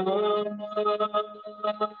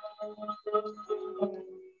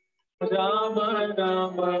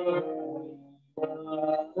Rama Hare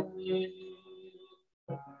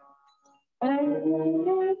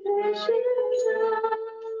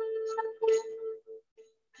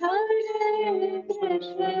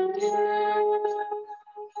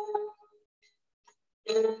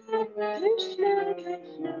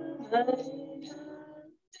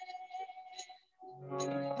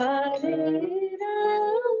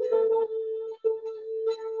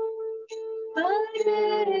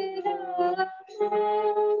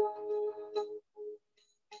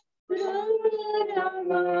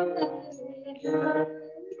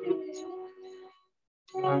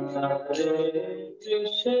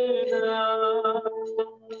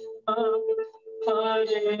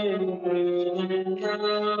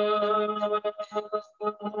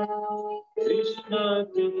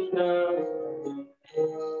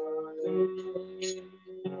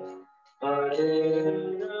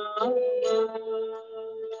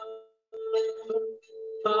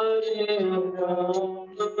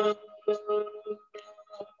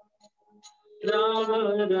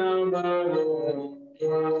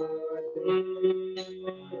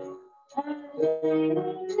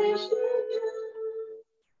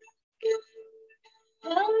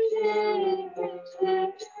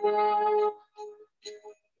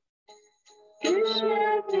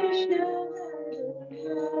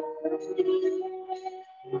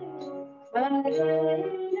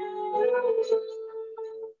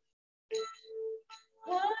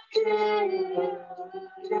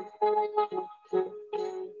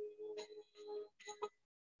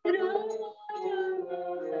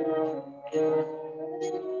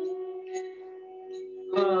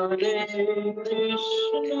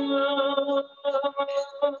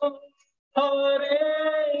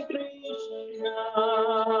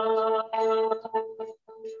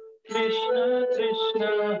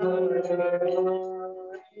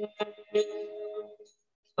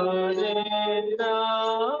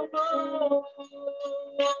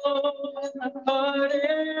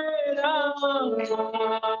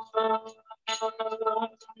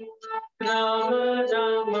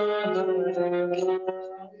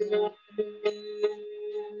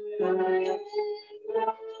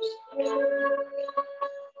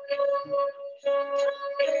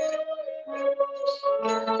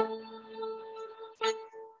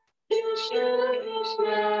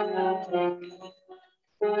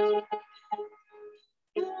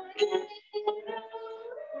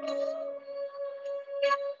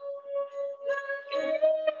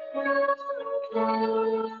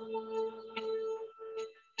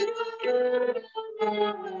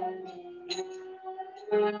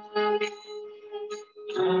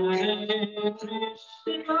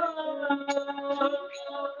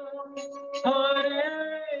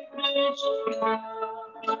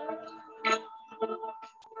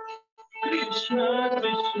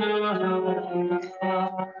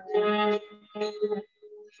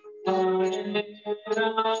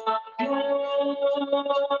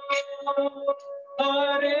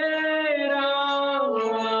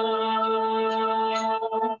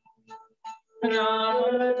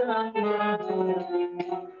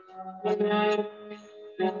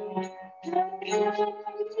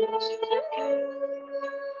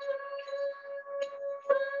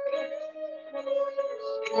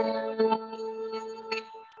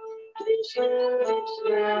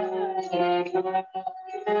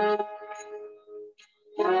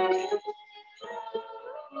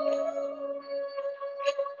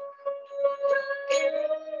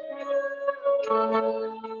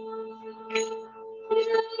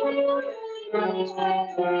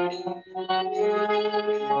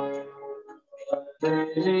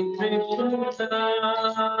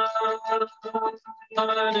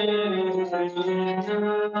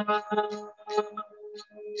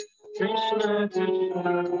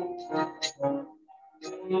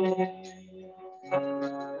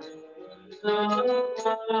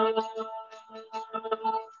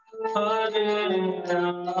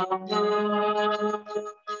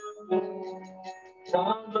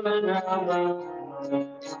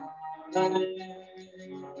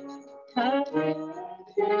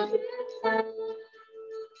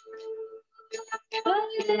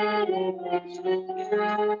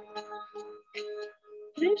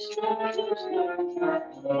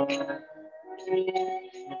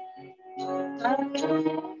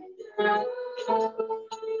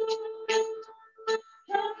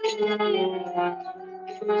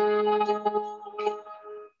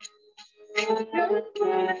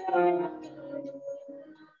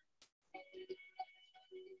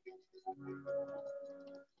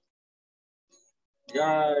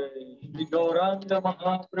Jai Shri Gauranga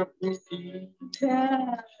Mahaprabhu ki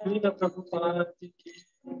Jai. Srila Prabhupada ki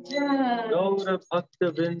Jai. Gaura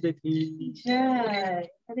Bhakta Vrinda ki Jai.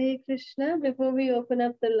 Hare Krishna. Before we open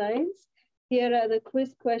up the lines, here are the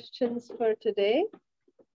quiz questions for today.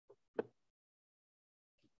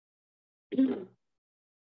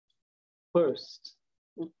 First,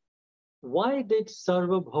 why did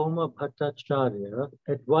Sarvabhouma Bhattacharya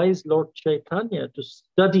advise Lord Chaitanya to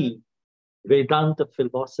study Vedanta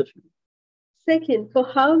philosophy? Second, for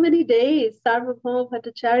how many days Sarvabhouma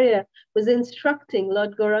Bhattacharya was instructing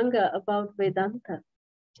Lord Gauranga about Vedanta?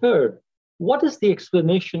 Third, what is the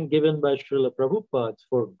explanation given by Srila Prabhupada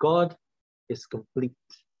for God is complete?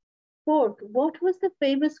 Fourth, what was the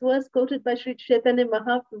famous verse quoted by Sri Chaitanya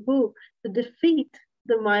Mahaprabhu to defeat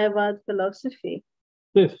the Mayavad philosophy?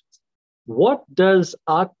 Fifth, what does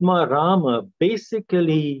Atma Rama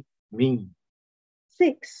basically mean?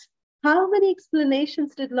 Six, how many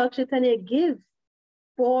explanations did Lord Chaitanya give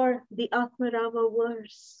for the Atma Rama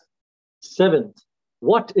verse? Seventh,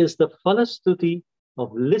 what is the Phala Stuti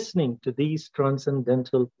of listening to these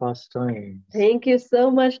transcendental pastimes? Thank you so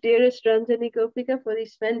much, dearest Ranjani Gopika, for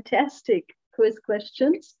these fantastic quiz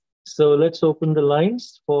questions. So let's open the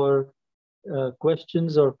lines for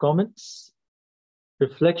questions or comments,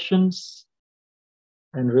 reflections,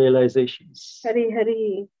 and realizations. Hari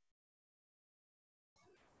Hari.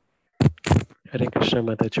 Hare Krishna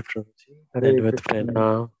Mataji Prabhuji. Hare And with Krishna. friend,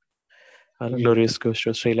 all glories goes to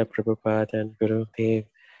Srila Prabhupada and Guru Dev.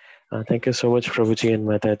 Thank you so much, Prabhuji and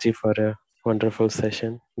Mataji, for a wonderful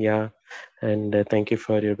session. Yeah, and thank you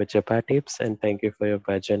for your japa tips and thank you for your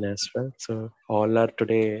bhajan as well. So all are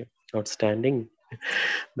today outstanding,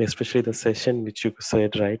 especially the session which you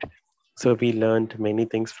said, right? So we learned many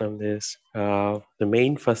things from this. The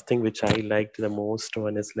main first thing which I liked the most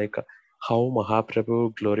one is like how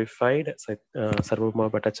Mahaprabhu glorified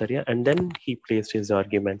Sarvabhouma Bhattacharya and then he placed his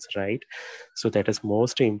arguments, right? So that is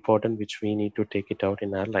most important, which we need to take it out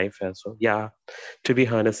in our life as well. Yeah, to be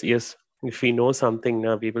honest, yes, if we know something,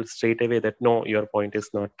 we will straight away that no, your point is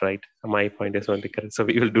not right, my point is only correct. So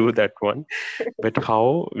we will do that one. But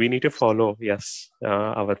how we need to follow, yes,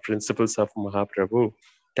 our principles of Mahaprabhu.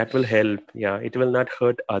 That will help. Yeah, it will not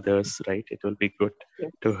hurt others, right? It will be good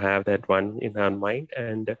to have that one in our mind.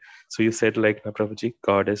 And so you said, like Prabhuji,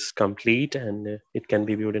 God is complete and it can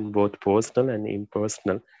be viewed in both personal and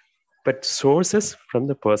impersonal. But source is from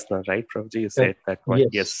the personal, right? Prabhuji, you said that one.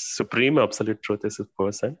 Yes, supreme absolute truth is a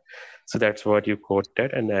person. So that's what you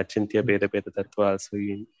quoted. And Achintya Beda Beda Tattva also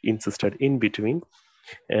you insisted in between.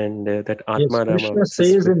 And that Atma Rama. Krishna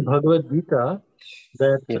says in Bhagavad Gita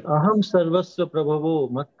that Aham Sarvasya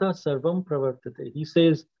Prabhavo Matta Sarvam Pravartate. He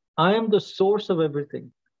says, I am the source of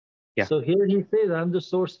everything. Yeah. So here he says, I am the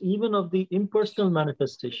source even of the impersonal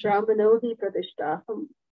manifestation. Brahmanodhi Pradishtaham.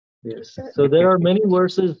 Yes. So there are many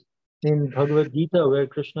verses in Bhagavad Gita where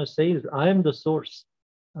Krishna says, I am the source.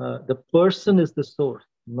 The person is the source,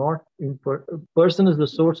 not person is the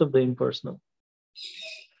source of the impersonal.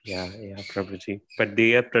 Yeah, Prabhuji. But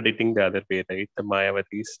they are predicting the other way, right? The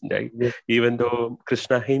Mayavadis, right? Yes. Even though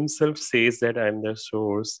Krishna himself says that I'm the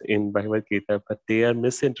source in Bhagavad Gita, but they are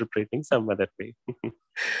misinterpreting some other way.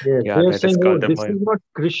 Yes, they are saying, oh, this is not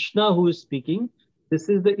Krishna who is speaking. This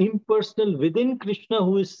is the impersonal within Krishna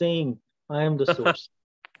who is saying, I am the source.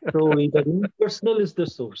 So the impersonal is the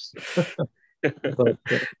source. But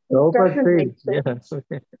Prabhupada says,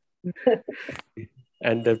 yeah.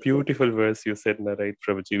 And the beautiful verse you said, right,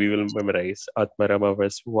 Prabhuji, we will memorize Atmarama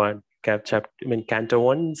verse 1, Canto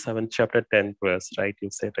 1, 7th chapter, 10th verse, right? You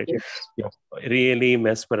said, right? Yes. You really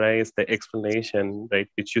mesmerized the explanation, right,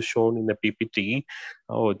 which you shown in the PPT.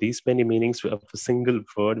 Oh, these many meanings of a single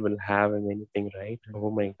word will have anything, right? Oh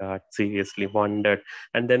my God, seriously wondered.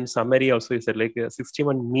 And then summary also, you said like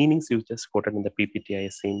 61 meanings you just quoted in the PPT. I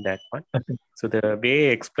seen that one. So the way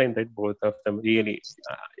I explained that, both of them really,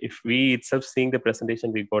 if we itself seeing the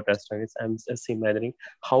presentation we got as studies, I'm just imagining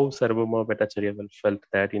how Sarvabhouma Bhattacharya will felt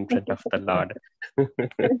that in front of the Lord.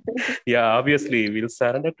 Yeah, obviously we'll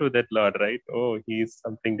surrender to that Lord, right? Oh, he's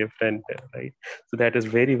something different, right? So that is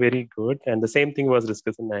very, very good. And the same thing was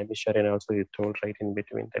discussed in Naimisharyan also, you told right in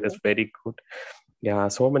between. That is very good. Yeah,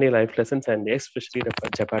 so many life lessons, and especially the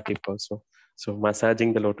Japati also. So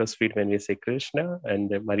massaging the lotus feet when we say Krishna, and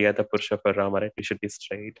the Maryada Purusha for Rama, right? We should be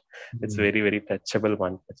straight. It's very, very touchable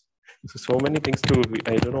one. So many things too.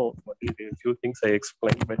 I don't know, a few things I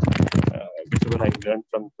explained, but whichever I learned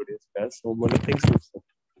from today's class, so many things.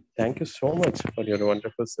 Thank you so much for your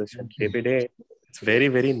wonderful session. Every day, it's very,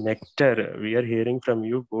 very nectar. We are hearing from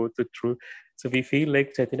you both the truth. So we feel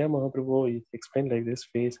like Chaitanya Mahaprabhu explained like this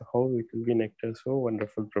face, how it will be nectar. So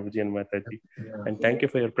wonderful, Prabhuji and Mataji. Yeah. And thank you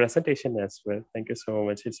for your presentation as well. Thank you so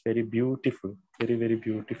much. It's very beautiful. Very, very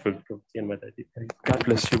beautiful, Prabhuji and Mataji. God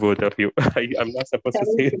bless you, both of you. I'm not supposed to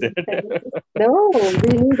say that. No,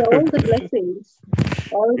 we need all the blessings.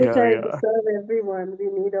 All the time to serve everyone. We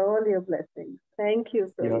need all your blessings. Thank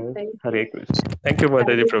you, Prabhu. Yeah. Thank you. Hare Krishna. Thank you,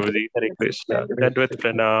 Mataji, Prabhuji. Hare Krishna. Dandvat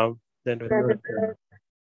Pranam.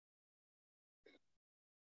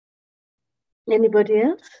 Anybody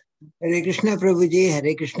else? Hare Krishna, Prabhuji.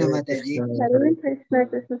 Hare Krishna, Mataji. Hare Krishna,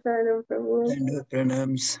 Krishna Saranam, Prabhu. Dandvat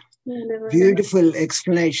Pranams. Beautiful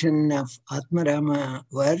explanation of Atmarama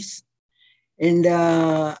verse. And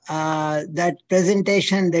that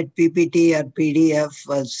presentation, that PPT or PDF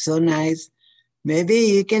was so nice. Maybe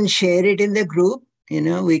you can share it in the group.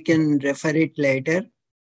 We can refer it later.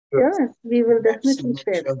 Sure, we will definitely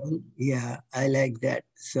share it. Yeah, I like that.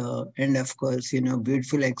 So, and of course,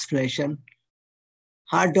 beautiful explanation.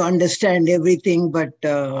 Hard to understand everything, but,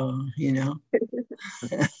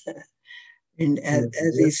 And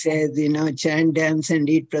as he says, chant, dance, and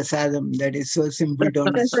eat prasadam. That is so simple to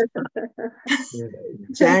understand.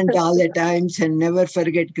 Chant all the times and never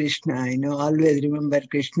forget Krishna. Always remember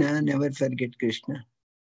Krishna, never forget Krishna.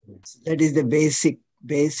 That is the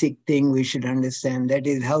basic thing we should understand. That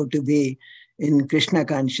is how to be in Krishna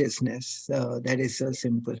consciousness. So that is so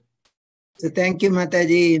simple. So thank you,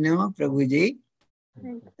 Mataji, Prabhuji.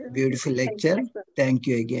 Thank you. Beautiful lecture. Thank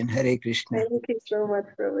you again. Hare Krishna. Thank you so much,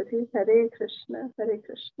 Prabhuji. Hare Krishna. Hare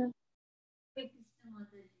Krishna.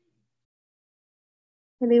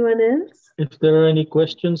 Anyone else? If there are any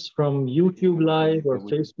questions from YouTube Live or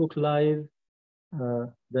Facebook Live,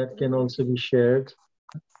 that can also be shared.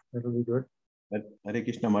 That will be good. Hare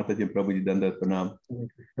Krishna, Mataji, Prabhuji, Dandvat Pranam. Hare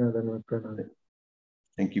Krishna, Dandvat Pranam.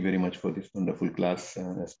 Thank you very much for this wonderful class,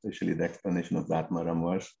 especially the explanation of the Atmaram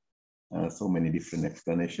verse. So many different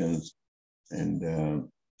explanations, and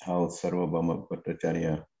how Sarvabhouma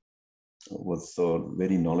Bhattacharya was so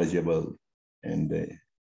very knowledgeable, and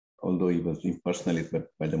although he was impersonalist, but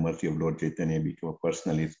by the mercy of Lord Chaitanya became a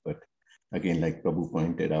personalist. But again, like Prabhu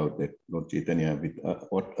pointed out, that Lord Chaitanya with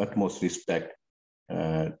utmost respect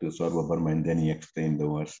to Sarvabhouma, and then he explained the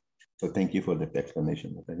verse. So thank you for that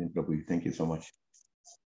explanation, Prabhu. Thank you so much.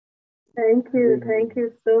 Thank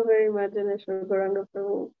you so very much, Janeshwar Gauranga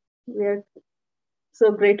Prabhu. We are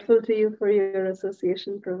so grateful to you for your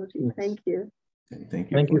association, Prabhuji. Yes. Thank you.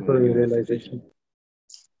 Thank you for your realization.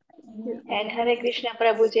 And Hare Krishna,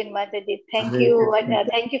 Prabhuji and Mataji. Thank you.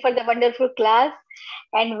 Thank you for the wonderful class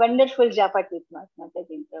and wonderful japa treatment, Mataji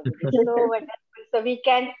and Prabhuji. So wonderful. So we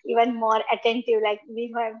can even more attentive, like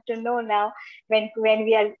we have to know now when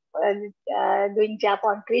we are doing japa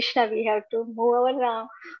on Krishna, we have to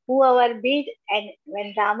move our beat, and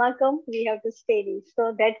when Rama comes, we have to steady.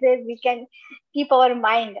 So that way we can keep our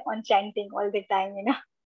mind on chanting all the time,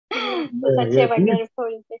 So such a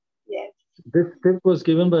wonderful, yes. This tip was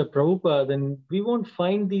given by Prabhupada, and we won't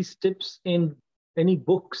find these tips in any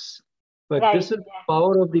books, but this is the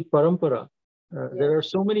power of the parampara. There are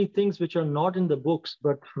so many things which are not in the books,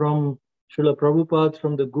 but from Srila Prabhupada,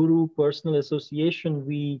 from the Guru personal association,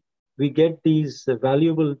 we get these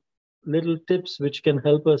valuable little tips which can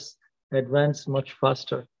help us advance much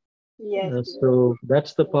faster. Yes. So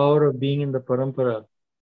that's the power of being in the parampara.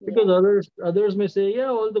 Because others may say, yeah,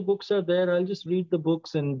 all the books are there. I'll just read the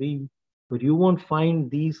books and be. But you won't find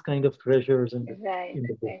these kind of treasures in the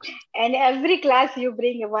books. And every class you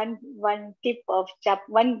bring one tip of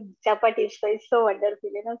one chapati. So it's so wonderful,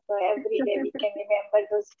 So every day we can remember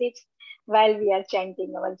those tips while we are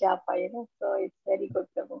chanting our japa, So it's very good,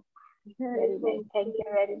 Prabhu. Very nice. Thank you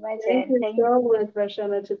very much. Thank you so much,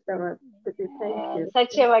 Varshana Chittama. Thank you.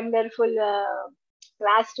 Such a wonderful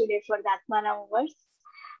class today for the Atmanam verse.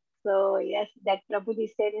 So yes, that Prabhuji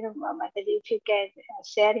said, Mataji, if you can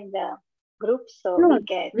share in the group, so we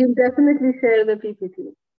can. We'll definitely share the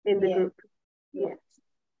PPT in the group. Yes.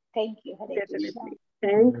 Thank you. Hare Krishna.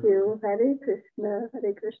 Thank you. Hare Krishna.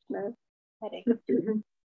 Hare Krishna. Hare Krishna.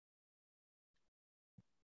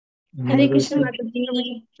 Hare Krishna,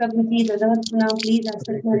 Mataji, Prabhuji, now please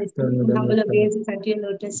accept my humble obeisance at your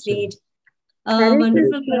lotus feet.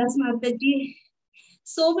 Wonderful class, Mataji.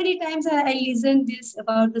 So many times I listened this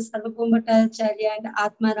about the Sarvabhouma Bhattacharya and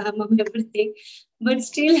Atma Ramam, everything, but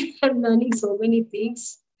still I'm learning so many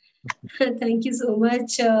things. Thank you so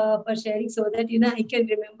much for sharing so that I can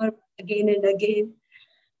remember again and again.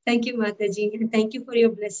 Thank you, Mataji, and thank you for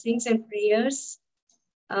your blessings and prayers.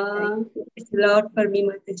 It's a lot for me,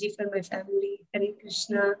 Mataji, for my family. Hare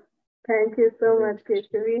Krishna. Thank you so much,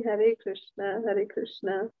 Keshavi. Hare Krishna. Hare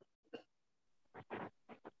Krishna.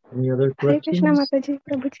 Any other questions? Hare Krishna, Mataji,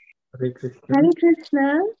 Prabhuji. Hare Krishna. Hare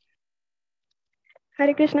Krishna.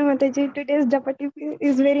 Hare Krishna, Mataji. Today's Japati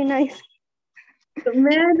is very nice. So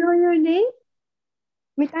may I know your name?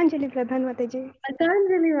 Mitanjali Pradhan, Mataji.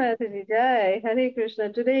 Mitanjali Mataji. Jai. Hare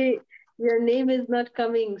Krishna. Today your name is not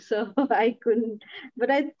coming, so I couldn't,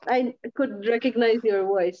 but I could recognize your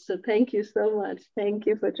voice. So thank you so much. Thank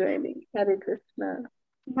you for joining. Hare Krishna.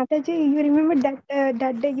 Mataji, you remember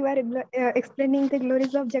that day you are explaining the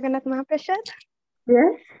glories of Jagannath Mahaprasad?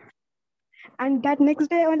 Yes. And that next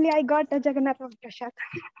day only I got the Jagannath Mahaprasad.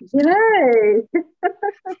 Yay!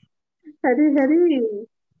 Hari Hari.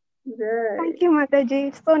 Yay. Thank you,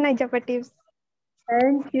 Mataji. So nice Japatis.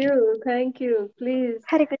 Thank you. Thank you. Please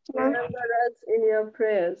Hare Krishna. remember us in your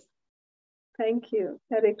prayers. Thank you.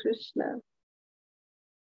 Hare Krishna.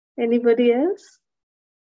 Anybody else?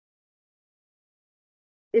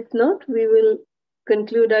 If not, we will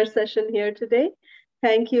conclude our session here today.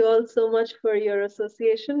 Thank you all so much for your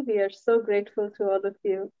association. We are so grateful to all of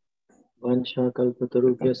you.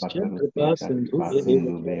 Vanchakalpatarubhyascha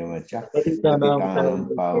kripasindhubhyo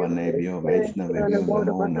patitanam pavanebhyo vaishnavebhyo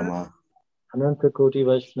namo namah. Ananta Koti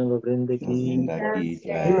Vaishnava Vrinda ki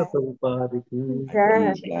Srila Prabhupada ki.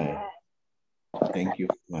 Thank you,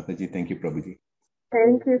 Mataji. Thank you, Prabhuji.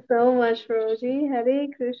 Thank you so much, Prabhuji. Hare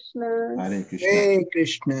Krishna. Hare Krishna. Hare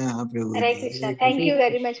Krishna, Prabhuji. Hare Krishna. Thank you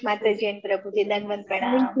very much, Mataji and Prabhuji. Dandavat Thank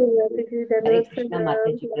pranam. you, Mataji. Hare Krishna,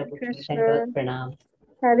 Mataji, Hare Prabhuji. Krishna. Dandavat pranam.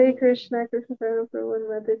 Hare Krishna, Krishna Prabhu and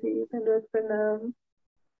Mataji. Dandavat pranam.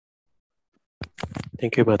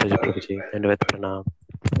 Thank you, Mataji, Prabhuji. Dandavat pranam.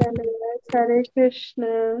 Hare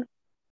Krishna.